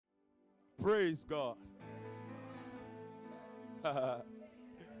Praise God.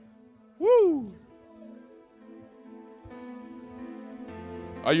 Woo!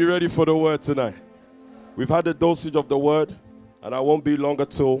 Are you ready for the word tonight? We've had a dosage of the word, and I won't be long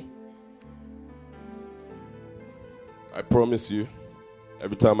at all. I promise you,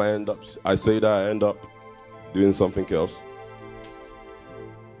 every time I say that, I end up doing something else.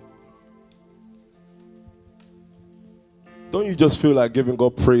 Don't you just feel like giving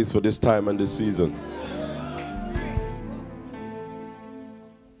God praise for this time and this season?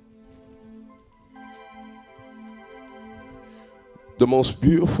 The most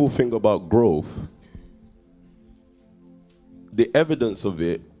beautiful thing about growth, the evidence of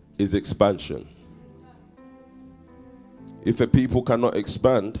it is expansion. If a people cannot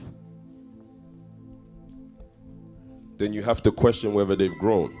expand, then you have to question whether they've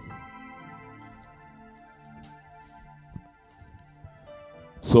grown.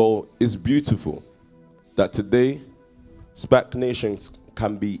 So it's beautiful that today SPAC nations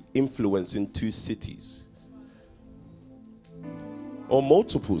can be influenced in 2 cities. Or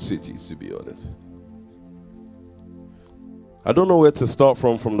multiple cities, to be honest. I don't know where to start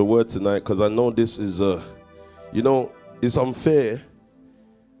from the word tonight, because I know this is it's unfair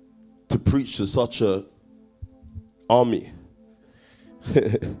to preach to such a army.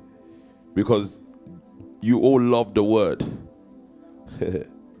 Because you all love the word.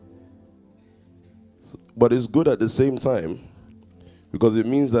 But it's good at the same time, because it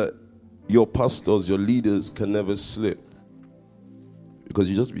means that your pastors, your leaders can never slip. Because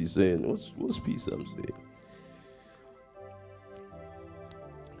you just be saying, what's peace I'm saying?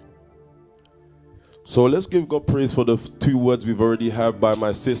 So let's give God praise for the 2 words we've already had by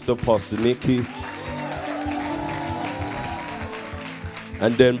my sister, Pastor Nikki.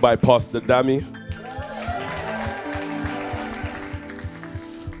 And then by Pastor Dami.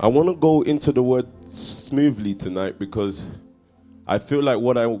 I want to go into the word smoothly tonight, because I feel like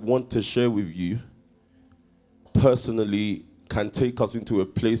what I want to share with you personally can take us into a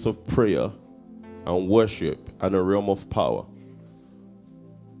place of prayer and worship and a realm of power.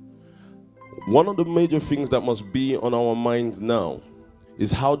 One of the major things that must be on our minds now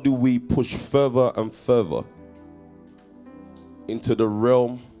is, how do we push further and further into the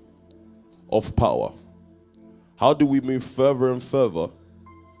realm of power? How do we move further and further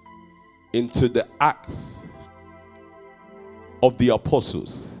into the acts of the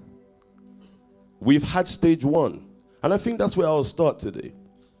apostles? We've had stage 1, and I think that's where I'll start today.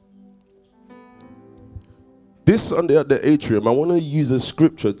 This Sunday at the atrium, I want to use a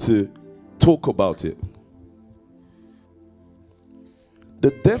scripture to talk about it.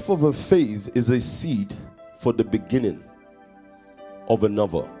 The death of a phase is a seed for the beginning of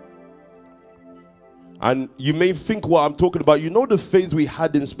another. And you may think what I'm talking about, the phase we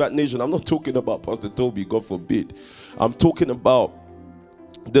had in SPAC Nation. I'm not talking about Pastor Toby, God forbid. I'm talking about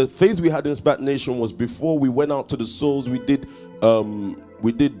the phase we had in SPAC Nation was before we went out to the souls. We did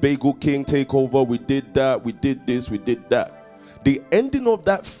Bagel King takeover. We did that. We did this. We did that. The ending of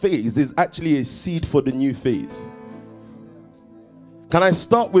that phase is actually a seed for the new phase. Can I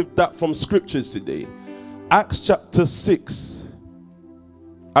start with that from scriptures today? Acts chapter 6.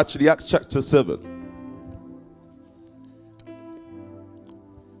 Actually, Acts chapter 7.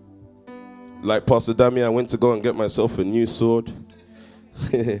 Like Pastor Dami, I went to go and get myself a new sword.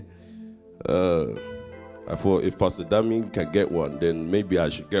 I thought if Pastor Dami can get one, then maybe I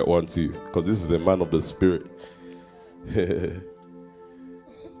should get one too, because this is a man of the Spirit.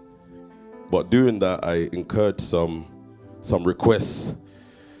 But doing that, I incurred some requests.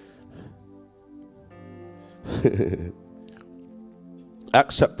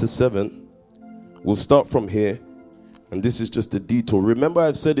 Acts chapter 7. We'll start from here. And this is just a detour. Remember,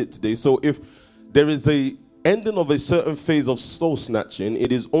 I've said it today. So if there is a ending of a certain phase of soul snatching,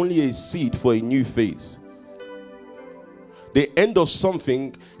 it is only a seed for a new phase. The end of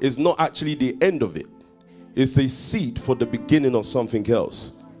something is not actually the end of it. It's a seed for the beginning of something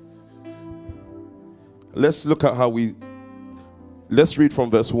else. Let's look at let's read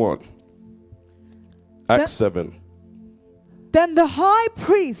from verse 1. Acts 7. Then the high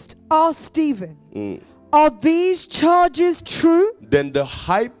priest asked Stephen, Are these charges true? Then the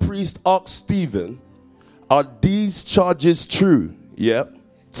high priest asked Stephen, are these charges true? Yep.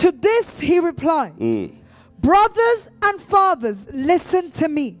 To this he replied, Brothers and fathers, listen to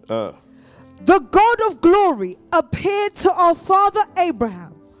me. The God of glory appeared to our father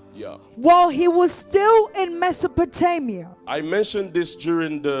Abraham while he was still in Mesopotamia. I mentioned this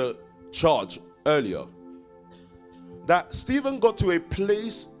during the charge earlier, that Stephen got to a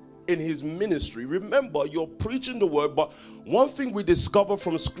place in his ministry. Remember, you're preaching the word, but one thing we discover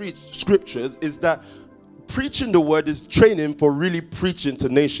from scriptures is that preaching the word is training for really preaching to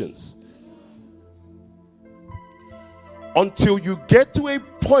nations. Until you get to a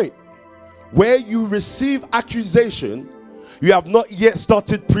point where you receive accusation, you have not yet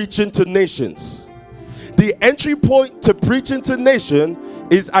started preaching to nations. The entry point to preaching to nation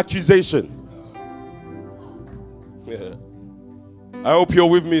is accusation. Yeah. I hope you're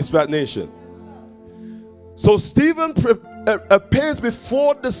with me, Spat Nation. So Stephen appears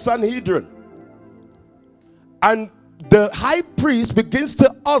before the Sanhedrin, and the high priest begins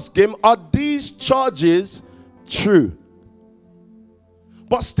to ask him, are these charges true?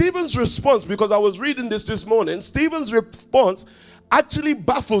 But Stephen's response, because I was reading this morning, Stephen's response actually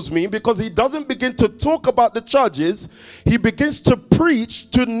baffles me, because he doesn't begin to talk about the charges. He begins to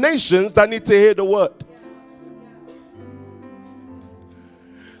preach to nations that need to hear the word.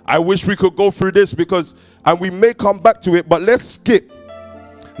 I wish we could go through this, and we may come back to it, but let's skip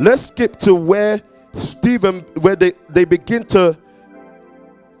to where Stephen, where they begin to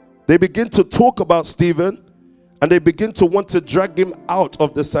talk about Stephen, and they begin to want to drag him out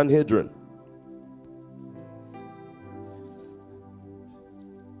of the Sanhedrin.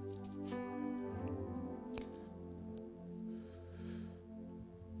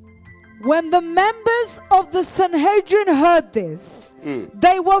 When the members of the Sanhedrin heard this,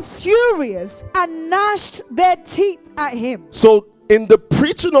 they were furious and gnashed their teeth at him. So in the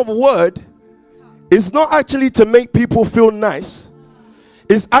preaching of word, it's not actually to make people feel nice.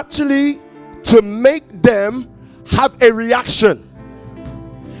 It's actually to make them have a reaction.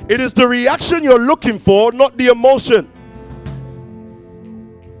 It is the reaction you're looking for, not the emotion.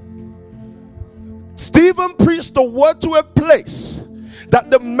 Stephen preached the word to a place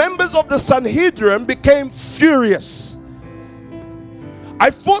that the members of the Sanhedrin became furious. I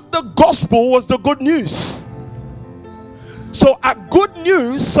thought the gospel was the good news. So at good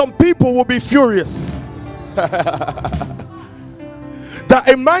news, some people will be furious. That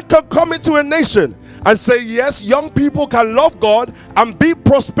a man can come into a nation and say, yes, young people can love God and be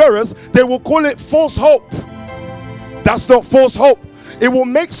prosperous. They will call it false hope. That's not false hope. It will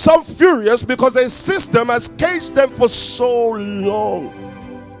make some furious because a system has caged them for so long.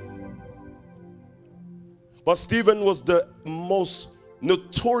 But Stephen was the most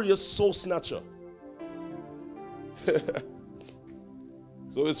notorious soul snatcher.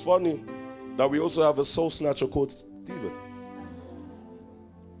 So it's funny that we also have a soul snatcher called Stephen.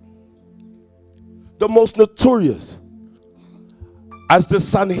 The most notorious. As the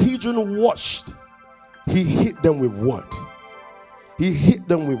Sanhedrin watched, he hit them with word. He hit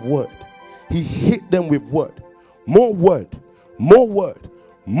them with word. He hit them with word. More word. More word.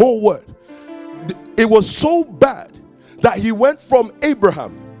 More word. It was so bad that he went from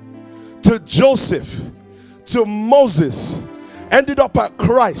Abraham to Joseph to Moses, ended up at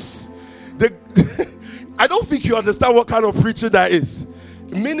Christ. I don't think you understand what kind of preaching that is.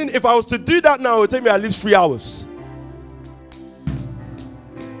 Meaning, if I was to do that now, it would take me at least 3 hours.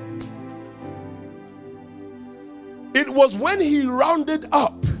 It was when he rounded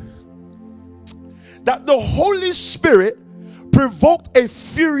up that the Holy Spirit provoked a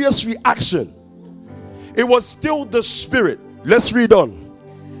furious reaction. It was still the Spirit. Let's read on.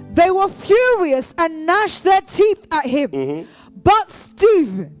 They were furious and gnashed their teeth at him. But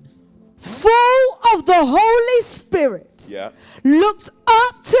Stephen, full of the Holy Spirit, looked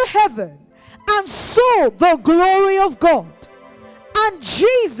up to heaven and saw the glory of God, and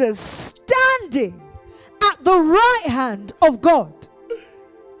Jesus standing at the right hand of God.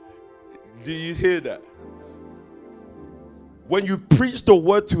 Do you hear that? When you preach the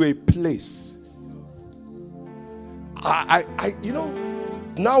word to a place,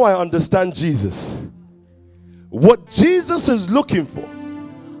 now I understand Jesus. What Jesus is looking for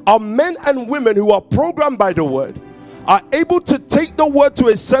are men and women who are programmed by the word, are able to take the word to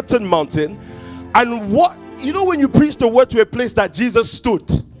a certain mountain, and when you preach the word to a place that Jesus stood,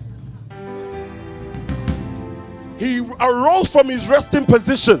 he arose from his resting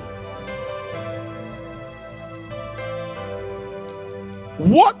position.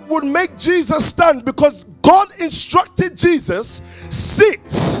 What would make Jesus stand? Because God instructed Jesus,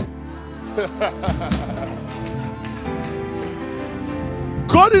 sit.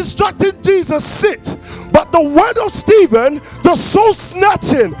 God instructed Jesus, sit. But the word of Stephen, the soul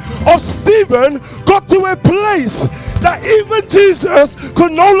snatching of Stephen, got to a place that even Jesus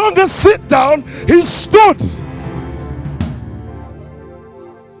could no longer sit down. He stood.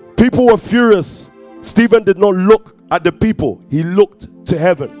 People were furious. Stephen did not look at the people. He looked to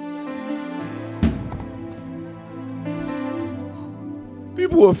heaven.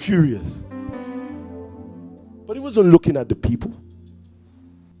 People were furious. But he wasn't looking at the people.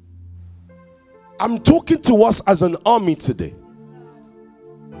 I'm talking to us as an army today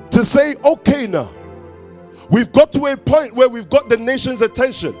to say, okay, now we've got to a point where we've got the nation's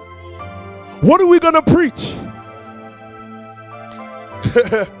attention. What are we going to preach?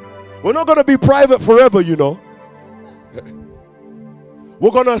 We're not going to be private forever, you know.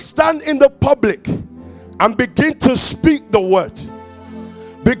 We're going to stand in the public and begin to speak the word.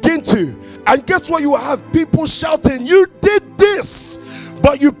 Begin to. And guess what? You will have people shouting, you did this,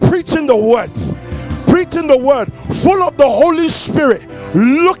 but you preaching the word. Preaching the word, full of the Holy Spirit,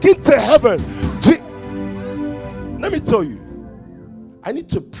 looking to heaven. Let me tell you, I need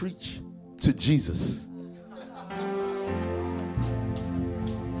to preach to Jesus.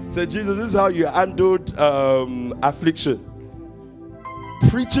 Say, Jesus, this is how you handled affliction.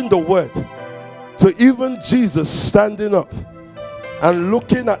 Preaching the word to even Jesus standing up and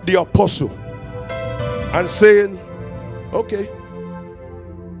looking at the apostle and saying, okay.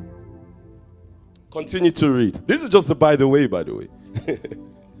 Continue to read. This is just a by the way.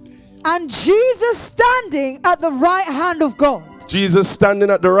 And Jesus standing at the right hand of God. Jesus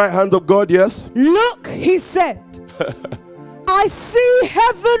standing at the right hand of God, yes. Look, he said, I see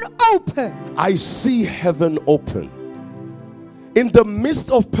heaven open. I see heaven open. In the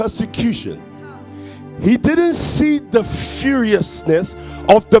midst of persecution, he didn't see the furiousness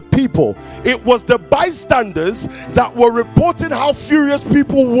of the people. It was the bystanders that were reporting how furious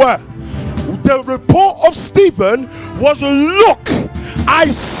people were. The report of Stephen was, look, I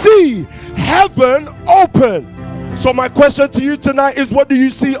see heaven open. So my question to you tonight is, what do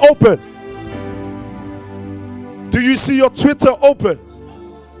you see open? Do you see your Twitter open?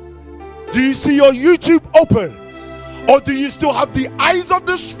 Do you see your YouTube open? Or do you still have the eyes of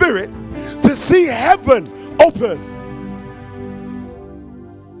the Spirit to see heaven open?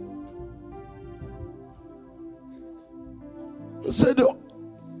 Said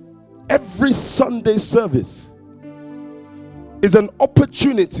every Sunday service is an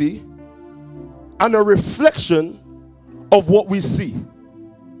opportunity and a reflection of what we see.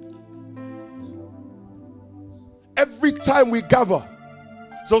 Every time we gather,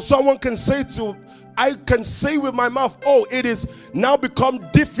 so someone can say I can say with my mouth, oh, it is now become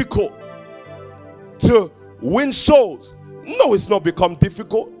difficult to win souls. No, it's not become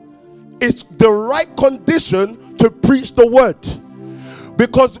difficult. It's the right condition to preach the word.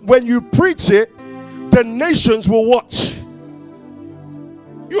 Because when you preach it, the nations will watch.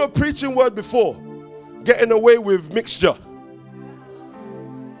 You were preaching word before, getting away with mixture.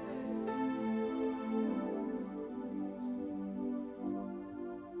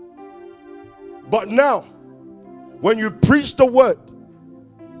 But now, when you preach the word,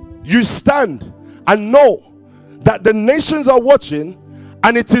 you stand and know that the nations are watching,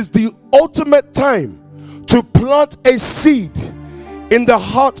 and it is the ultimate time to plant a seed in the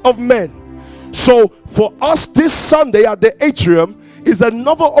heart of men. So for us this Sunday at the atrium is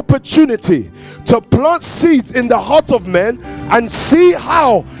another opportunity to plant seeds in the heart of men and see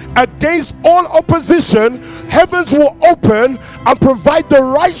how, against all opposition, heavens will open and provide the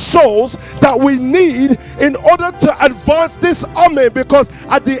right souls that we need in order to advance this army, because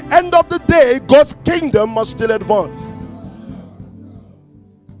at the end of the day, God's kingdom must still advance.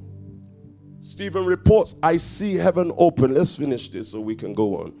 Stephen reports, I see heaven open. Let's finish this so we can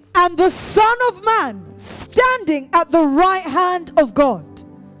go on. And the Son of Man standing at the right hand of God.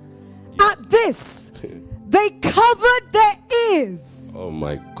 At this, they covered their ears. Oh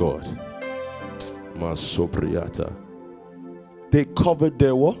my God. Masopriata. They covered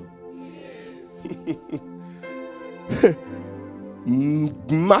their what?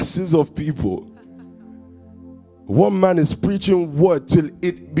 Masses of people. One man is preaching word till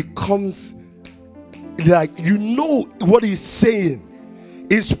it becomes like, you know what he's saying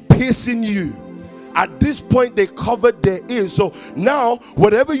is piercing you. At this point, they covered their ears. So now,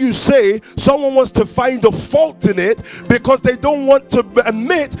 whatever you say, someone wants to find the fault in it because they don't want to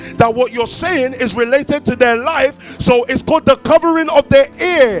admit that what you're saying is related to their life. So it's called the covering of their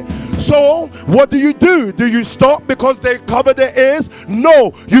ear. So what do? Do you stop because they cover their ears?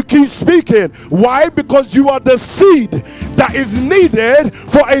 No, you keep speaking. Why? Because you are the seed that is needed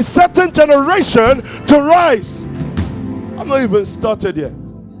for a certain generation to rise. I'm not even started yet.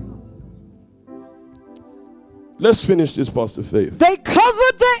 Let's finish this, Pastor Faith. They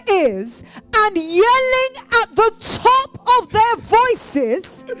covered their ears and yelling at the top of their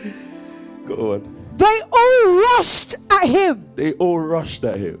voices. Go on. They all rushed at him. They all rushed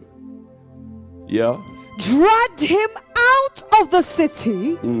at him. Yeah. Dragged him out of the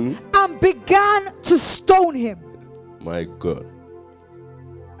city and began to stone him. My God.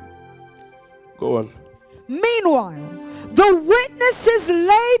 Go on. Meanwhile, the witnesses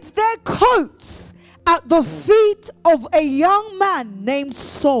laid their coats at the feet of a young man named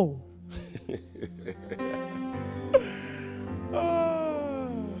Saul.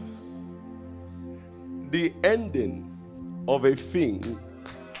 The ending of a thing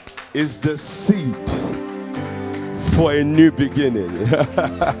is the seed for a new beginning.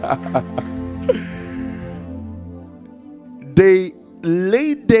 They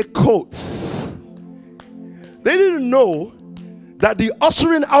laid their coats. They didn't know that the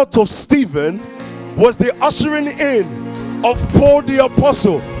ushering out of Stephen was the ushering in of Paul the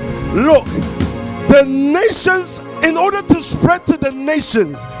Apostle. Look, the nations, in order to spread to the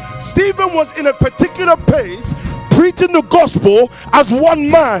nations, Stephen was in a particular pace preaching the gospel as one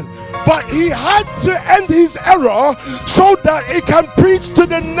man, but he had to end his error so that he can preach to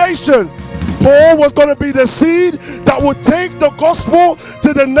the nations. Paul was going to be the seed that would take the gospel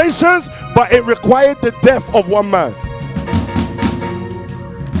to the nations, but it required the death of one man.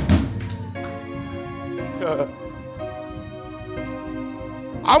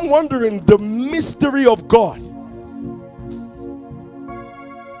 I'm wondering the mystery of God.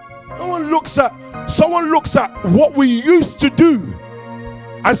 Someone looks at what we used to do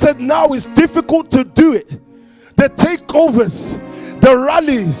and said now it's difficult to do it. The takeovers, the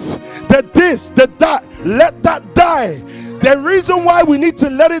rallies, the this, the that, let that die. The reason why we need to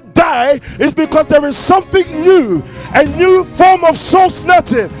let it die is because there is something new, a new form of soul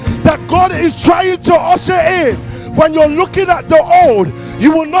snatching that God is trying to usher in. When you're looking at the old,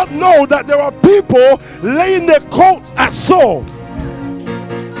 you will not know that there are people laying their coats at Saul.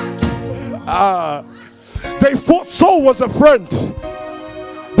 They thought Saul was a friend.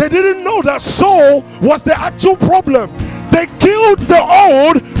 They didn't know that Saul was the actual problem. They killed the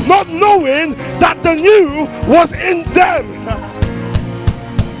old, not knowing that the new was in them.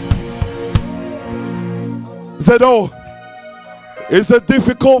 Said, oh, it's a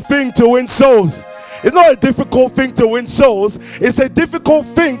difficult thing to win souls. It's not a difficult thing to win souls. It's a difficult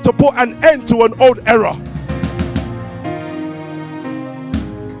thing to put an end to an old era.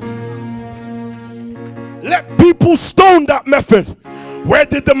 Let people stone that method. Where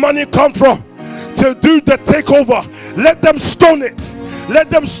did the money come from to do the takeover? Let them stone it. Let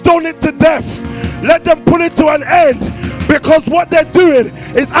them stone it to death. Let them put it to an end, because what they're doing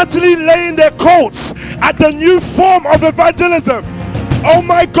is actually laying their coats at the new form of evangelism. Oh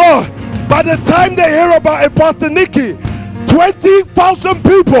my God, by the time they hear about it, Pastor Nikki, 20,000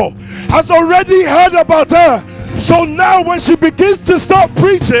 people has already heard about her. So now when she begins to start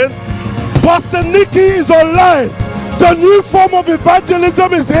preaching, Pastor Nikki is online. The new form of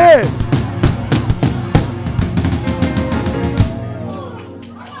evangelism is here.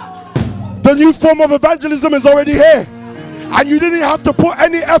 The new form of evangelism is already here. And you didn't have to put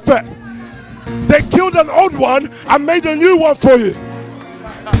any effort. They killed an old one and made a new one for you.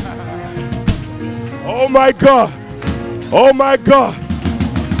 Oh my God. Oh my God.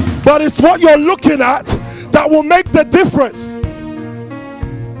 But it's what you're looking at that will make the difference.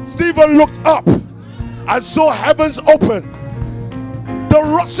 Stephen looked up and saw heavens open. The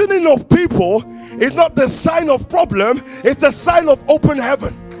rushing in of people is not the sign of problem, it's the sign of open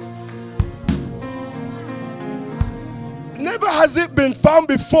heaven. Never has it been found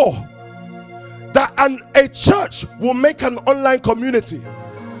before that a church will make an online community.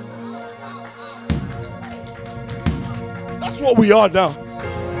 That's what we are now.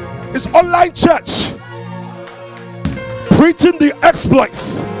 It's online church. Preaching the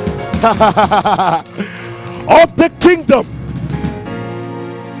exploits of the kingdom.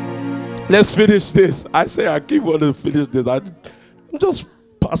 Let's finish this. I say I keep wanting to finish this. I'm just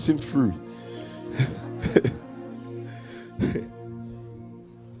passing through.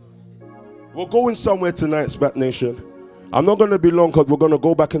 We're going somewhere tonight, Spat Nation. I'm not going to be long because we're going to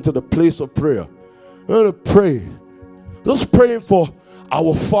go back into the place of prayer. We're going to pray. Just praying for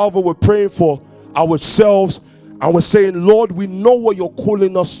our Father. We're praying for ourselves. And we're saying, Lord, we know what you're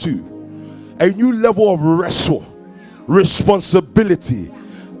calling us to. A new level of wrestle, responsibility,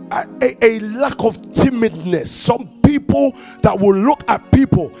 a lack of timidness. Some people that will look at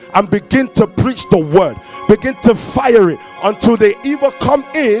people and begin to preach the word, begin to fire it until they either come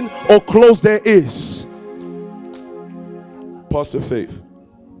in or close their ears. Pastor Faith.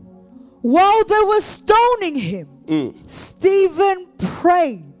 While they were stoning him, Stephen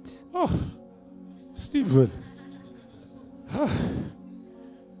prayed. Oh, Stephen.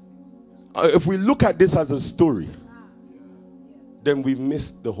 If we look at this as a story, then we've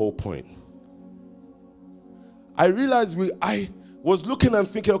missed the whole point. I realized I was looking and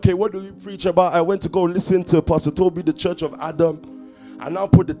thinking, okay, what do we preach about? I went to go listen to Pastor Toby, the Church of Adam. I now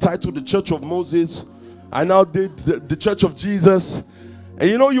put the title, the Church of Moses. I now did the Church of Jesus. And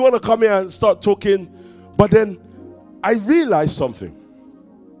you know, you want to come here and start talking. But then I realized something.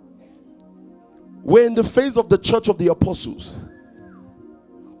 We're in the phase of the Church of the Apostles.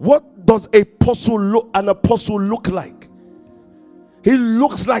 What does an apostle look like? He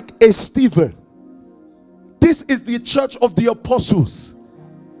looks like a Stephen. This is the Church of the Apostles.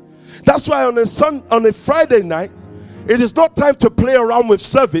 That's why on a Friday night, it is not time to play around with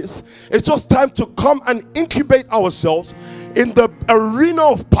service. It's just time to come and incubate ourselves in the arena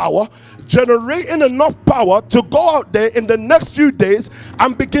of power, generating enough power to go out there in the next few days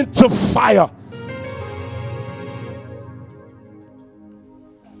and begin to fire.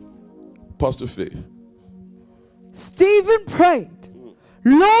 Pastor Faith. Stephen prayed,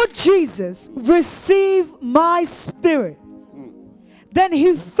 Lord Jesus, receive my spirit. Then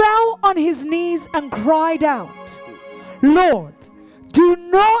he fell on his knees and cried out, Lord, do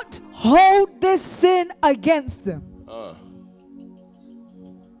not hold this sin against them.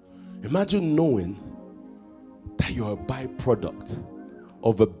 Imagine knowing that you're a byproduct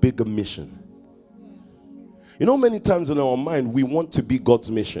of a bigger mission. You know, many times in our mind, we want to be God's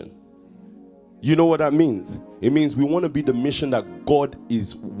mission. You know what that means? It means we want to be the mission that God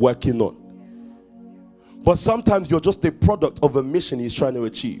is working on. But sometimes you're just a product of a mission he's trying to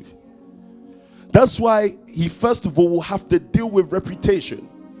achieve. That's why he first of all will have to deal with reputation,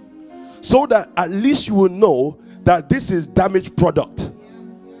 so that at least you will know that this is damaged product.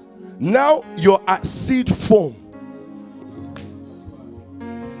 Now you're at seed form.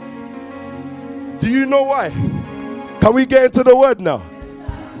 Do you know why? Can we get into the word now?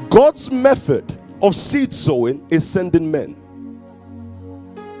 God's method of seed sowing is sending men.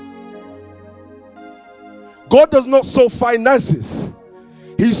 God does not sow finances.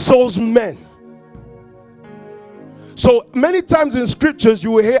 He sows men. So many times in scriptures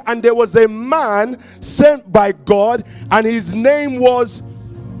you will hear, and there was a man sent by God, and his name was.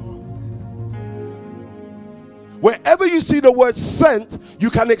 Wherever you see the word sent, you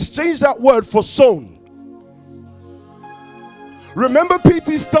can exchange that word for sown. Remember,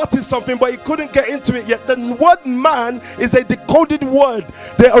 PT started something, but he couldn't get into it yet. The word man is a decoded word.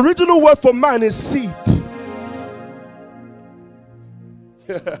 The original word for man is seed.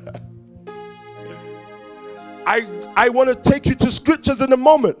 I want to take you to scriptures in a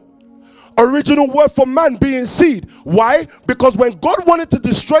moment. Original word for man being seed. Why? Because when God wanted to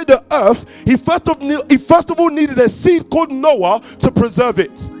destroy the earth, he first of all needed a seed called Noah to preserve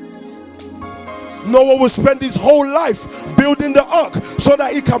it. Noah would spend his whole life building the ark so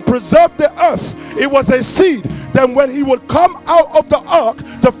that he can preserve the earth. It was a seed. Then when he would come out of the ark,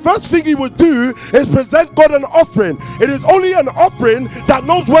 the first thing he would do is present God an offering. It is only an offering that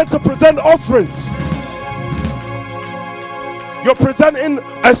knows when to present offerings. You're presenting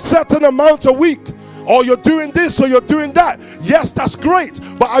a certain amount a week, or you're doing this, or you're doing that. Yes, that's great.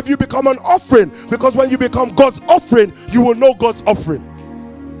 But have you become an offering? Because when you become God's offering, you will know God's offering.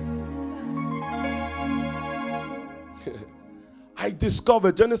 I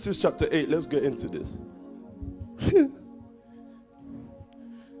discovered Genesis chapter 8. Let's get into this.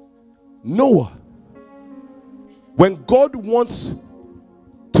 Noah. When God wants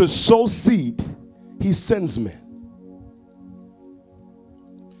to sow seed, he sends men.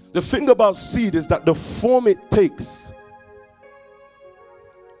 The thing about seed is that the form it takes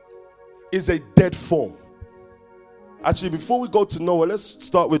is a dead form. Actually, before we go to Noah, let's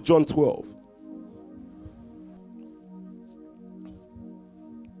start with John 12.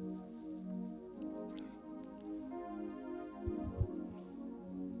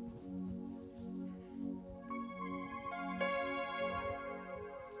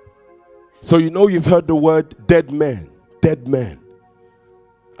 So you know you've heard the word dead man, dead man.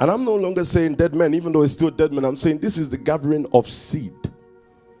 And I'm no longer saying dead men, even though it's still dead men. I'm saying this is the gathering of seed.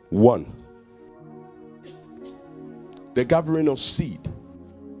 One. The gathering of seed.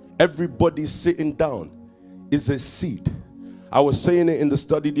 Everybody sitting down is a seed. I was saying it in the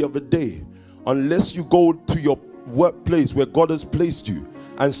study the other day. Unless you go to your workplace where God has placed you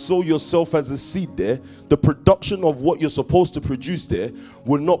and sow yourself as a seed there, the production of what you're supposed to produce there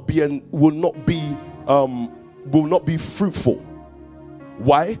will not be fruitful.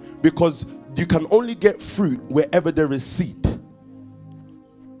 Why? Because you can only get fruit wherever there is seed.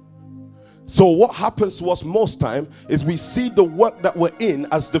 So what happens to us most time is we see the work that we're in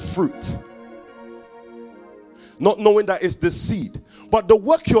as the fruit, not knowing that it's the seed. But the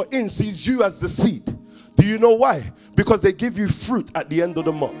work you're in sees you as the seed. Do you know why? Because they give you fruit at the end of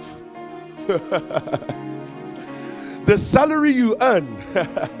the month. The salary you earn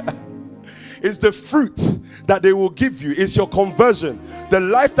It's the fruit that they will give you. It's your conversion. The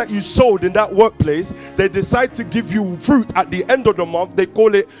life that you sowed in that workplace, they decide to give you fruit at the end of the month. They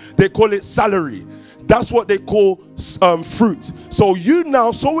call it salary. That's what they call fruit. So you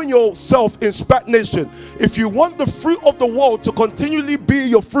now sowing yourself in SPAC Nation. If you want the fruit of the world to continually be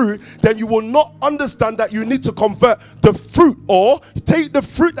your fruit, then you will not understand that you need to convert the fruit, or take the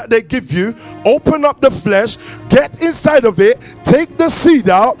fruit that they give you, open up the flesh, get inside of it, take the seed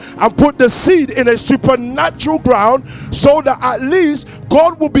out, and put the seed in a supernatural ground, so that at least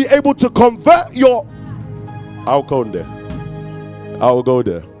God will be able to convert your... I'll go there. I'll go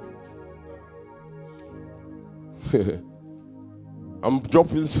there. I'm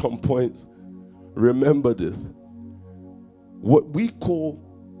dropping some points. Remember this. What we call,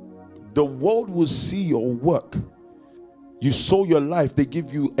 the world will see your work. You sow your life, they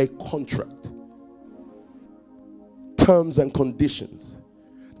give you a contract. Terms and conditions.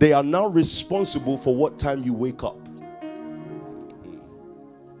 They are now responsible for what time you wake up.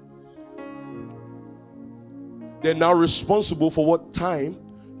 They're now responsible for what time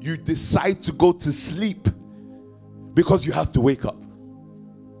you decide to go to sleep, because you have to wake up.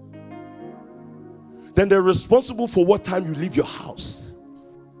 Then they're responsible for what time you leave your house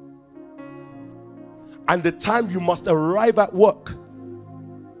and the time you must arrive at work.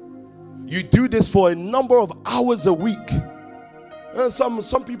 You do this for a number of hours a week. And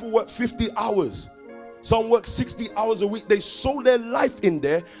some people work 50 hours. Some work 60 hours a week. They sow their life in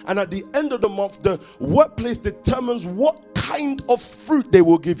there, and at the end of the month, the workplace determines what kind of fruit they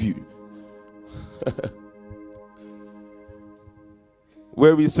will give you.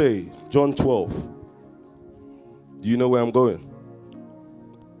 Where we say, John 12. Do you know where I'm going?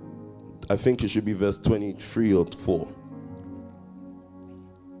 I think it should be verse 23 or 4.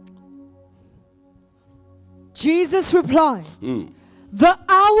 Jesus replied, the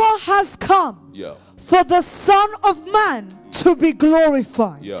hour has come for the Son of Man to be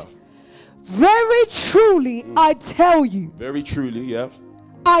glorified. Very truly, I tell you. Very truly,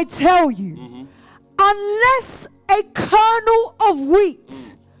 I tell you, unless a kernel of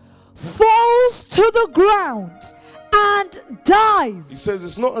wheat falls to the ground and dies. He says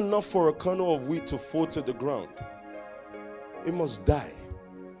it's not enough for a kernel of wheat to fall to the ground. It must die.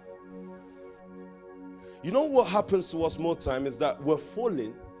 You know what happens to us more time is that we're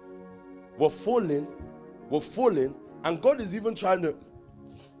falling, and God is even trying to,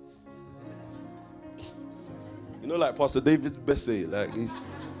 you know, like Pastor David Bessie, like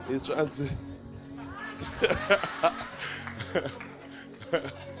he's trying to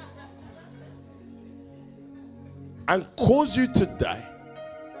and cause you to die.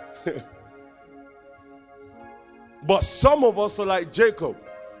 But some of us are like Jacob.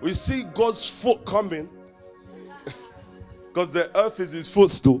 We see God's foot coming because the earth is his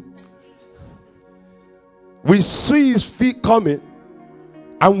footstool. We see his feet coming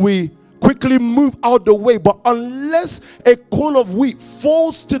and we quickly move out the way. But unless a corn of wheat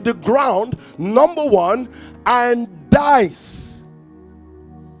falls to the ground, number one, and dies.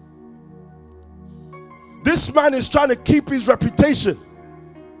 This man is trying to keep his reputation.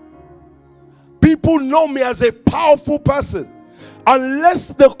 People know me as a powerful person. Unless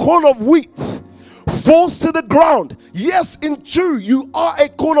the corn of wheat falls to the ground, yes, in truth, you are a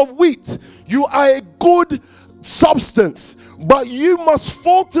corn of wheat. You are a good substance. But you must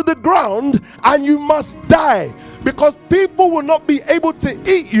fall to the ground and you must die. Because people will not be able to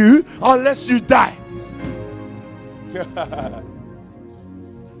eat you unless you die.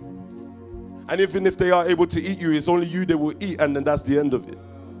 And even if they are able to eat you, it's only you they will eat, and then that's the end of it.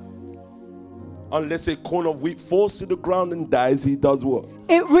 Unless a corn of wheat falls to the ground and dies, he does what?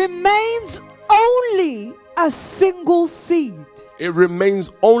 It remains only a single seed. It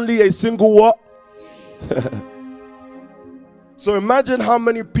remains only a single what? So imagine how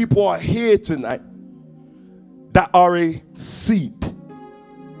many people are here tonight that are a seed.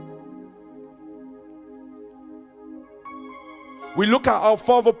 We look at our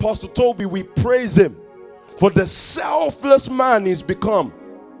father, Pastor Toby, we praise him for the selfless man he's become.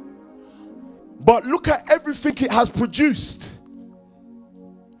 But look at everything he has produced.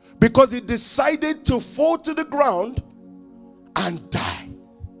 Because he decided to fall to the ground and die.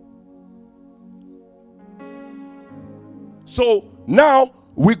 So now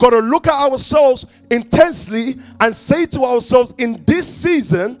we got to look at ourselves intensely and say to ourselves, in this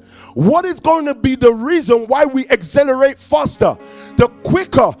season, what is going to be the reason why we accelerate faster? The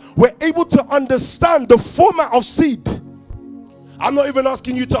quicker we're able to understand the format of seed. I'm not even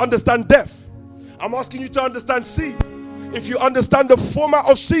asking you to understand death. I'm asking you to understand seed. If you understand the format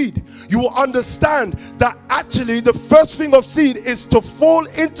of seed, you will understand that actually the first thing of seed is to fall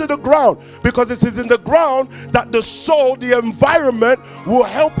into the ground, because it is in the ground that the soul, the environment, will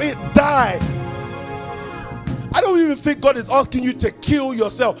help it die. I don't even think God is asking you to kill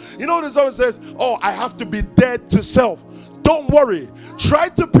yourself. You know, when someone says, oh, I have to be dead to self. Don't worry. Try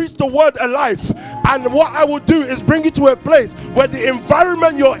to preach the word alive. And what I will do is bring you to a place where the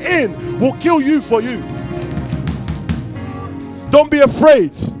environment you're in will kill you for you. Don't be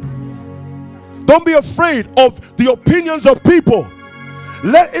afraid. Don't be afraid of the opinions of people.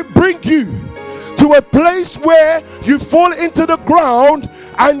 Let it bring you to a place where you fall into the ground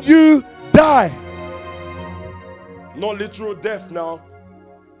and you die. Not literal death now.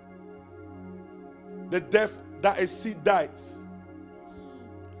 The death that a seed dies.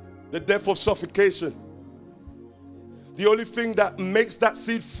 The death of suffocation. The only thing that makes that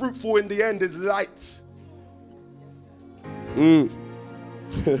seed fruitful in the end is light.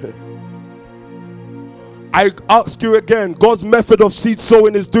 I ask you again, God's method of seed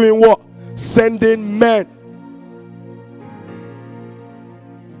sowing is doing what? Sending men.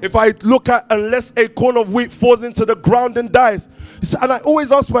 If I look at, unless a corn of wheat falls into the ground and dies, and I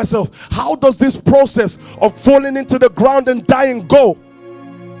always ask myself, how does this process of falling into the ground and dying go?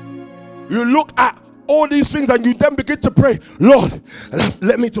 You look at all these things and you then begin to pray, Lord,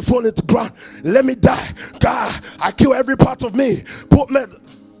 let me to fall into the ground, let me die. God, I kill every part of me.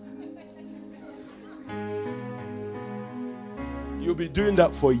 You'll be doing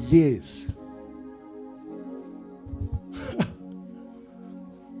that for years.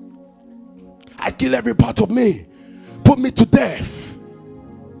 I kill every part of me. Put me to death.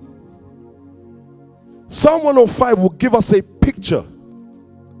 Psalm 105 will give us a picture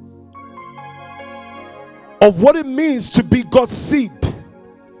of what it means to be God's seed.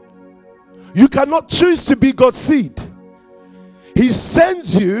 You cannot choose to be God's seed. He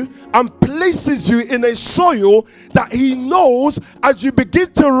sends you and places you in a soil that he knows as you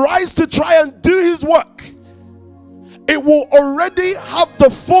begin to rise to try and do his work, it will already have the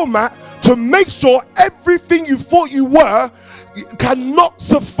format to make sure everything you thought you were cannot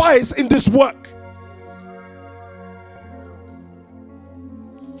suffice in this work.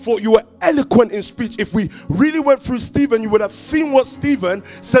 Thought you were eloquent in speech. If we really went through Stephen, you would have seen what Stephen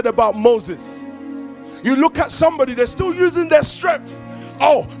said about Moses. You look at somebody, they're still using their strength.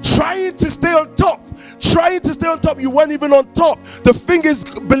 Oh, trying to stay on top. Trying to stay on top. You weren't even on top. The thing is,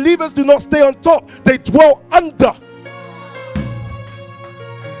 believers do not stay on top. They dwell under.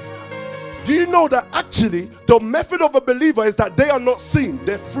 Do you know that actually the method of a believer is that they are not seen,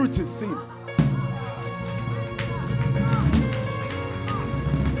 their fruit is seen?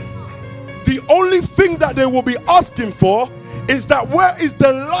 The only thing that they will be asking for is that where is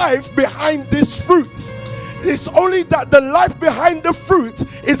the life behind this fruit? It's only that the life behind the fruit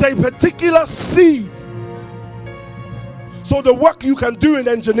is a particular seed. So the work you can do in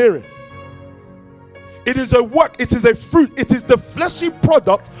engineering, it is a work, it is a fruit, it is the fleshy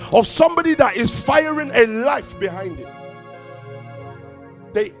product of somebody that is firing a life behind it.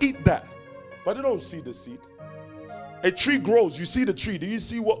 They eat that, but they don't see the seed. A tree grows, you see the tree. Do you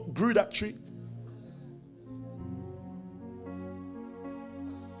see what grew that tree?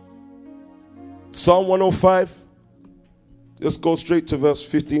 Psalm 105. Let's go straight to verse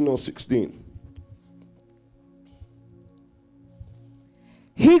 15 or 16.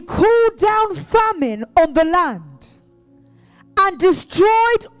 He cooled down famine on the land and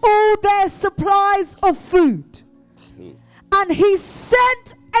destroyed all their supplies of food. And he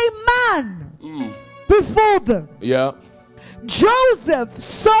sent a man before them. Yeah. Joseph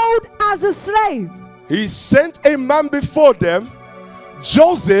sold as a slave. He sent a man before them.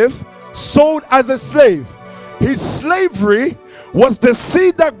 Joseph sold as a slave. His slavery was the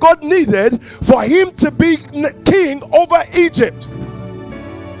seed that God needed for him to be king over Egypt.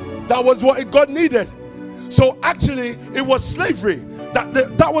 That was what God needed. So actually it was slavery.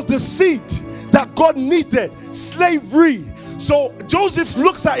 That was the seed that God needed. Slavery. So Joseph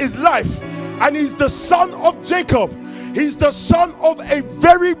looks at his life and he's the son of Jacob. He's the son of a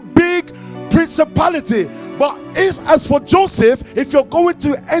very big principality. But as for Joseph, if you're going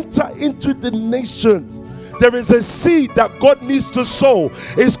to enter into the nations, there is a seed that God needs to sow.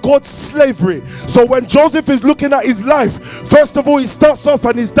 It's called slavery. So when Joseph is looking at his life, first of all, he starts off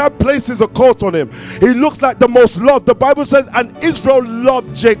and his dad places a coat on him. He looks like the most loved. The Bible says, and Israel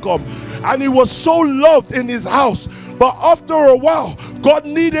loved Jacob. And he was so loved in his house. But after a while, God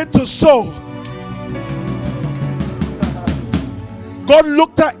needed to sow. God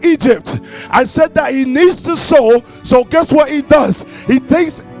looked at Egypt and said that he needs to sow. So guess what he does? He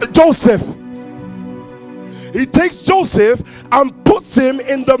takes Joseph. He takes Joseph and puts him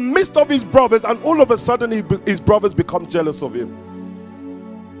in the midst of his brothers, and all of a sudden his brothers become jealous of him.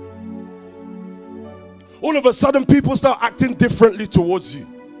 All of a sudden people start acting differently towards you.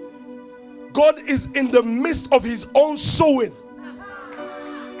 God is in the midst of his own sowing.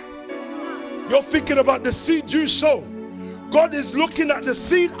 You're thinking about the seed you sow. God is looking at the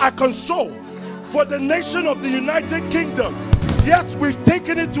seed I can sow for the nation of the United Kingdom. Yes, we've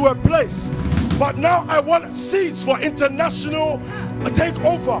taken it to a place, but now I want seeds for international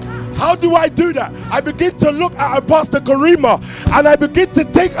takeover. How do I do that? I begin to look at Pastor Karima and I begin to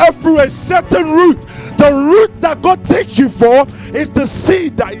take her through a certain route. The route that God takes you for is the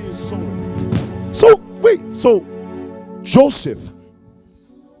seed that he is sowing. So Joseph,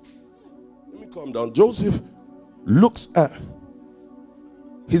 let me calm down. Joseph looks at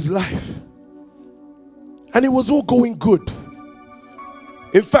his life and it was all going good.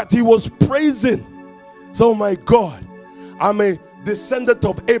 In fact, he was praising. So, my God, I'm a descendant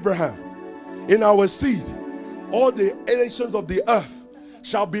of Abraham. In our seed, all the nations of the earth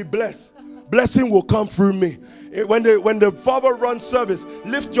shall be blessed. Blessing will come through me. When the Father runs service,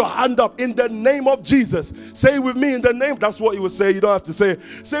 lift your hand up in the name of Jesus. Say with me in the name. That's what he would say. You don't have to say it.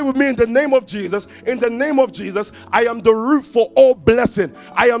 Say with me in the name of Jesus. In the name of Jesus, I am the root for all blessing.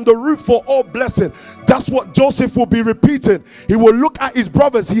 I am the root for all blessing. That's what Joseph will be repeating. He will look at his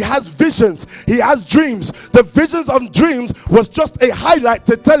brothers. He has visions. He has dreams. The visions and dreams was just a highlight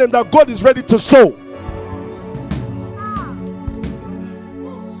to tell him that God is ready to sow.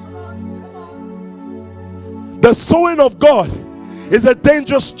 The sowing of God is a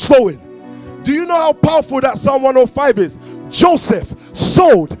dangerous sowing. Do you know how powerful that Psalm 105 is? Joseph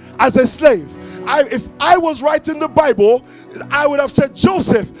sold as a slave. If I was writing the Bible, I would have said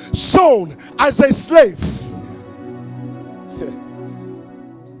Joseph sown as a slave.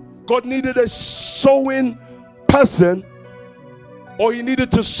 God needed a sowing person, or he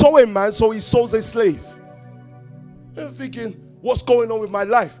needed to sow a man, so he sows a slave. You're thinking, what's going on with my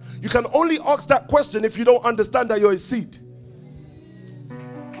life? You can only ask that question if you don't understand that you're a seed.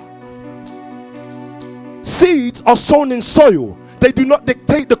 Seeds are sown in soil. They do not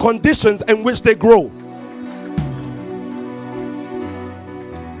dictate the conditions in which they grow.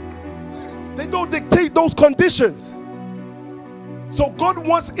 They don't dictate those conditions. So God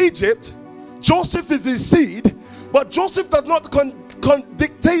wants Egypt. Joseph is his seed, but Joseph does not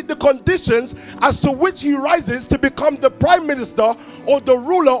dictate the conditions as to which he rises to become the prime minister or the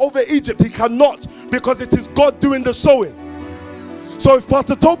ruler over Egypt. He cannot, because it is God doing the sowing. So if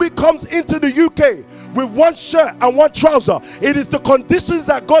Pastor Toby comes into the UK with one shirt and one trouser, it is the conditions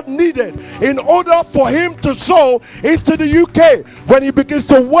that God needed in order for him to sow into the UK when he begins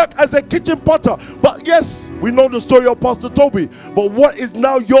to work as a kitchen potter. But yes, we know the story of Pastor Toby, but what is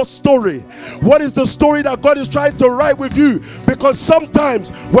now your story? What is the story that God is trying to write with you? Because sometimes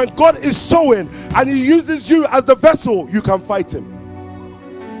when God is sowing and he uses you as the vessel, you can fight him.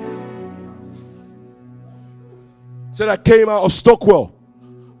 Said I came out of Stockwell,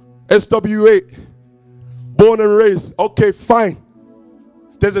 SW8, born and raised. Okay, fine.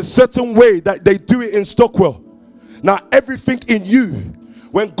 There's a certain way that they do it in Stockwell. Now everything in you,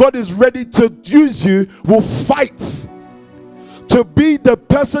 when God is ready to use you, will fight to be the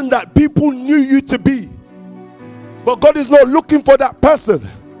person that people knew you to be. But God is not looking for that person.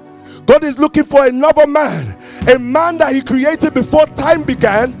 God is looking for another man, a man that he created before time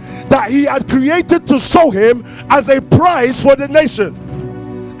began, that he had created to sow him as a prize for the nation.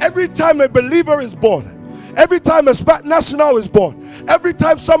 Every time a believer is born, every time a Spat National is born, every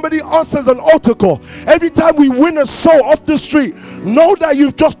time somebody answers an altar call, every time we win a soul off the street, know that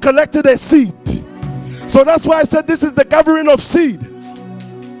you've just collected a seed. So that's why I said this is the gathering of seed.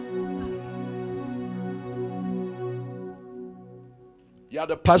 You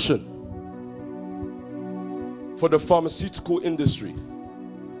had a passion for the pharmaceutical industry.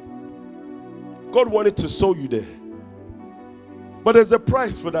 God wanted to sow you there. But there's a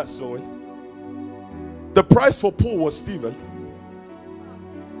price for that sowing. The price for Paul was Stephen.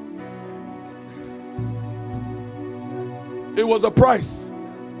 It was a price.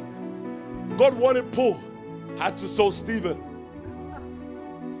 God wanted Paul, had to sow Stephen.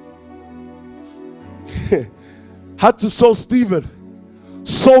 Had to sow Stephen.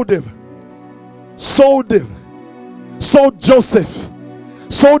 Sold him. Sold him. Sold Joseph.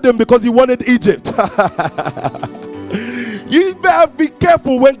 Sold him because he wanted Egypt. You better be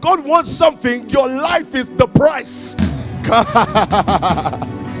careful. When God wants something, your life is the price.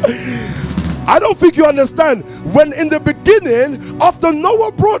 I don't think you understand. When in the beginning, after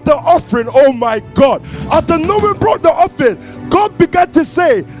Noah brought the offering, oh my God, after Noah brought the offering, God began to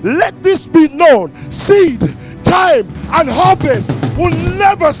say, let this be known, seed, time, and harvest will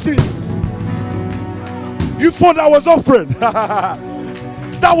never cease. You thought that was offering.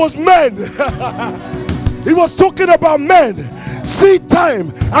 That was men. He was talking about men. Seed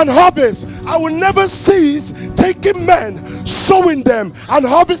time and harvest. I will never cease taking men, sowing them, and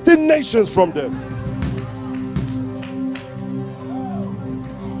harvesting nations from them.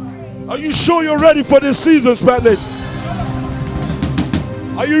 Are you sure you're ready for this season, Spanish?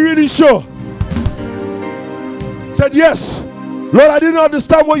 Are you really sure? Said yes. Lord, I didn't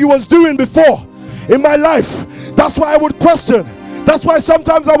understand what you was doing before in my life. That's why I would question. That's why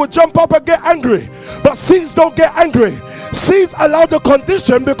sometimes I would jump up and get angry. But seeds don't get angry. Seeds allow the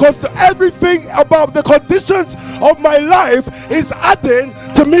condition, because everything about the conditions of my life is adding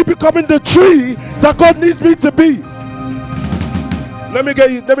to me becoming the tree that God needs me to be. Let me tell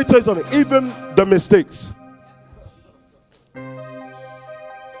you something. Even the mistakes.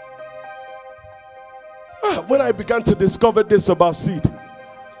 When I began to discover this about seed,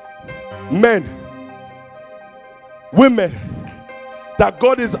 men, women, that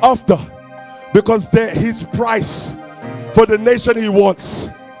God is after, because they're his price for the nation he wants.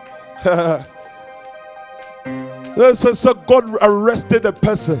 So God arrested a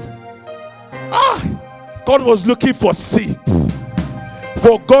person. God was looking for seed.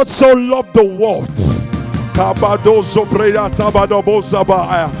 For God so loved the world.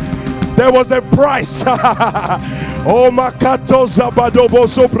 There was a price.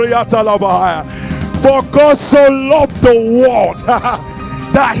 For God so loved the world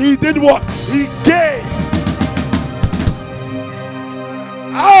that he did what? He gave.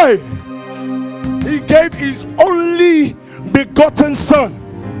 He gave his only begotten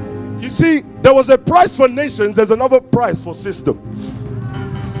son. You see, there was a price for nations, there's another price for system.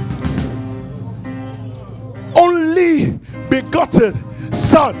 Only begotten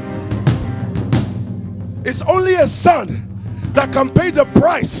son. It's only a son that can pay the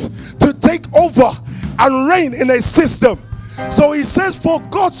price to take over and reign in a system. So he says, for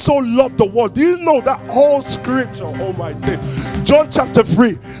God so loved the world. Do you know that whole scripture? Oh my God. John chapter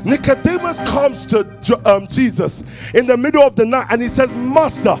 3. Nicodemus comes to Jesus in the middle of the night and he says,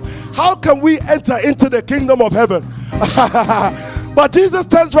 Master, how can we enter into the kingdom of heaven? But Jesus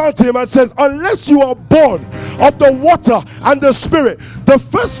turns around to him and says, unless you are born of the water and the spirit. The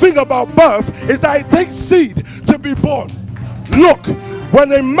first thing about birth is that it takes seed to be born. Look, when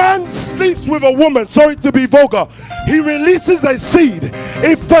a man sleeps with a woman, sorry to be vulgar, he releases a seed.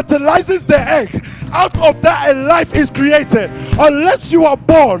 It fertilizes the egg. Out of that a life is created. Unless you are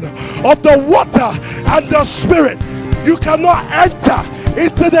born of the water and the spirit, you cannot enter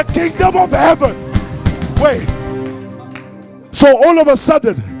into the kingdom of heaven. Wait. So all of a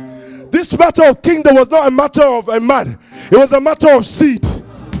sudden, this matter of kingdom was not a matter of a man. It was a matter of seed.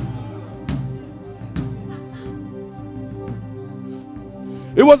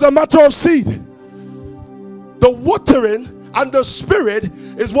 It was a matter of seed. The watering and the spirit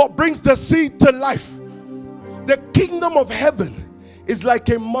is what brings the seed to life. The kingdom of heaven is like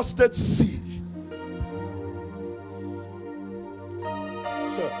a mustard seed.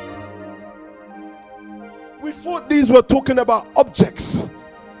 We thought these were talking about objects.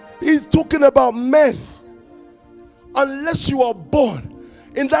 He's talking about men. Unless you are born.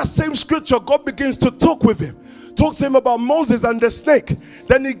 In that same scripture, God begins to talk with him. Talks to him about Moses and the snake.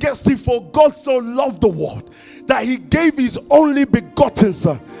 Then he gets to, for God so loved the world that he gave his only begotten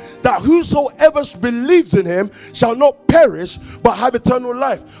son, that whosoever believes in him shall not perish but have eternal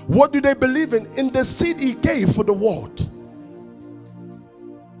life. What do they believe in? In the seed he gave for the world.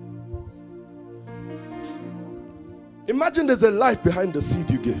 Imagine there's a life behind the seed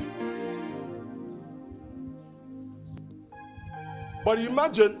you give. But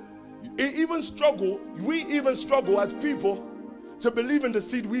imagine we even struggle as people to believe in the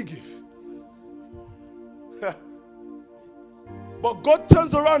seed we give. But God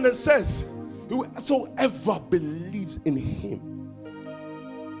turns around and says, whosoever believes in him.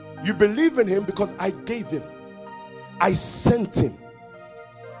 You believe in him because I gave him. I sent him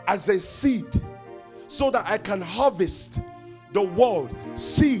as a seed so that I can harvest the world.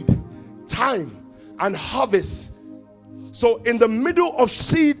 Seed, time, and harvest. So in the middle of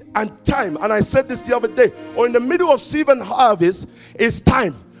seed and time, and I said this the other day, or in the middle of seed and harvest is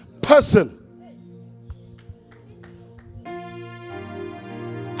time, person.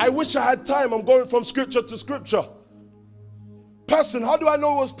 I wish I had time. I'm going from scripture to scripture. Person, how do I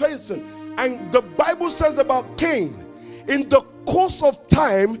know it was person? And the Bible says about Cain, in the course of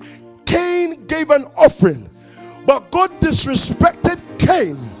time, Cain gave an offering, but God disrespected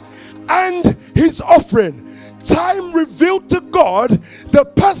Cain and his offering. Time revealed to God the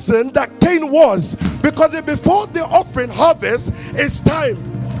person that Cain was, because before the offering harvest is time.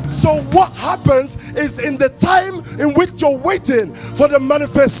 So what happens is, in the time in which you're waiting for the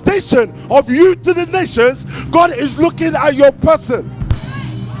manifestation of you to the nations, God is looking at your person.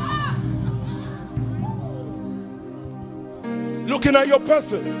 Looking at your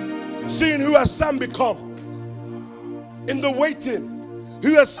person, seeing who has Sam become. In the waiting,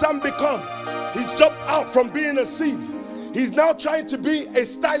 who has Sam become? He's jumped out from being a seed. He's now trying to be a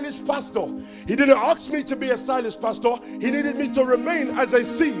stylish pastor. He didn't ask me to be a stylish pastor. He needed me to remain as a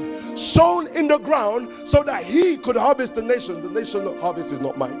seed sown in the ground so that he could harvest the nation. The nation harvest is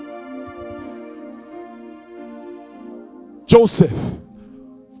not mine. Joseph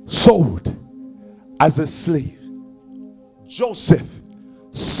sold as a slave. Joseph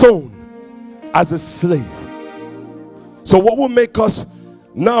sown as a slave. So what will make us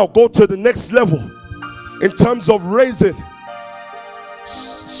now go to the next level in terms of raising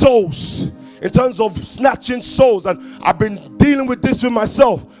souls, in terms of snatching souls? And I've been dealing with this with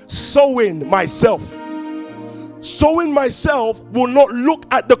myself. Sowing myself will not look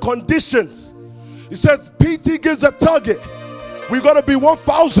at the conditions. He says PT gives a target. We got to be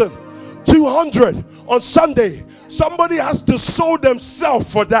 1,200 on Sunday. Somebody has to sow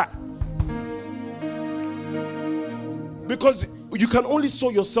themselves for that, because you can only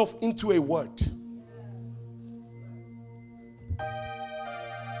sow yourself into a word.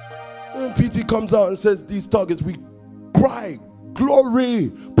 When PT comes out and says these targets, we cry,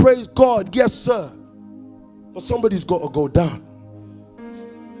 glory, praise God, yes sir. But somebody's got to go down,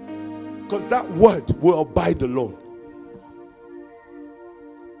 because that word will abide alone.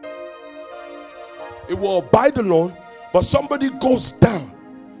 It will abide alone, but somebody goes down.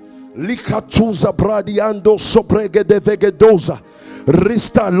 Likatuza bradiando sobregede vegedoza.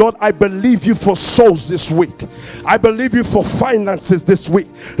 Rista, Lord, I believe you for souls this week. I believe you for finances this week.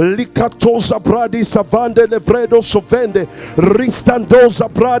 Likatoza bradi savande levredo sovende. Ristandoza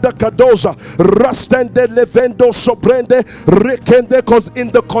brada kadoza. Rastende levendo sobrende. Rekende, because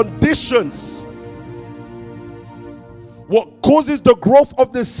in the conditions, what causes the growth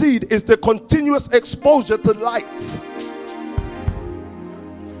of the seed is the continuous exposure to light.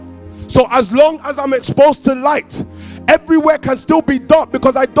 So as long as I'm exposed to light, everywhere can still be dark,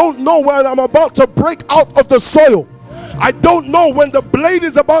 because I don't know when I'm about to break out of the soil. I don't know when the blade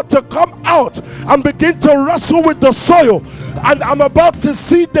is about to come out and begin to wrestle with the soil, and I'm about to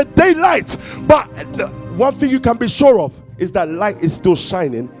see the daylight. But one thing you can be sure of is that light is still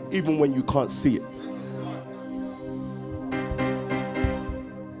shining even when you can't see it.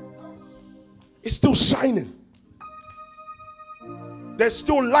 It's still shining. There's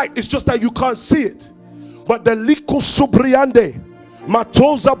still light. It's just that you can't see it. But the liko subriande,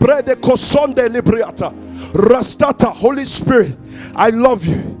 matoza brede kosonde libriata, rastata. Holy Spirit, I love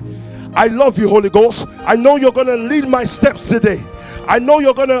you. I love you, Holy Ghost. I know you're going to lead my steps today. I know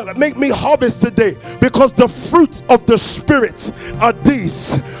you're going to make me harvest today, because the fruits of the Spirit are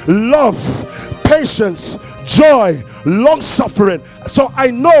these: love, patience, joy, long suffering. So I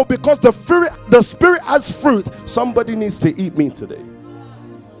know, because the Spirit has fruit, somebody needs to eat me today.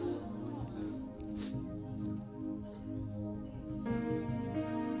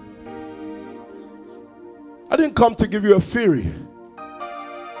 I didn't come to give you a theory.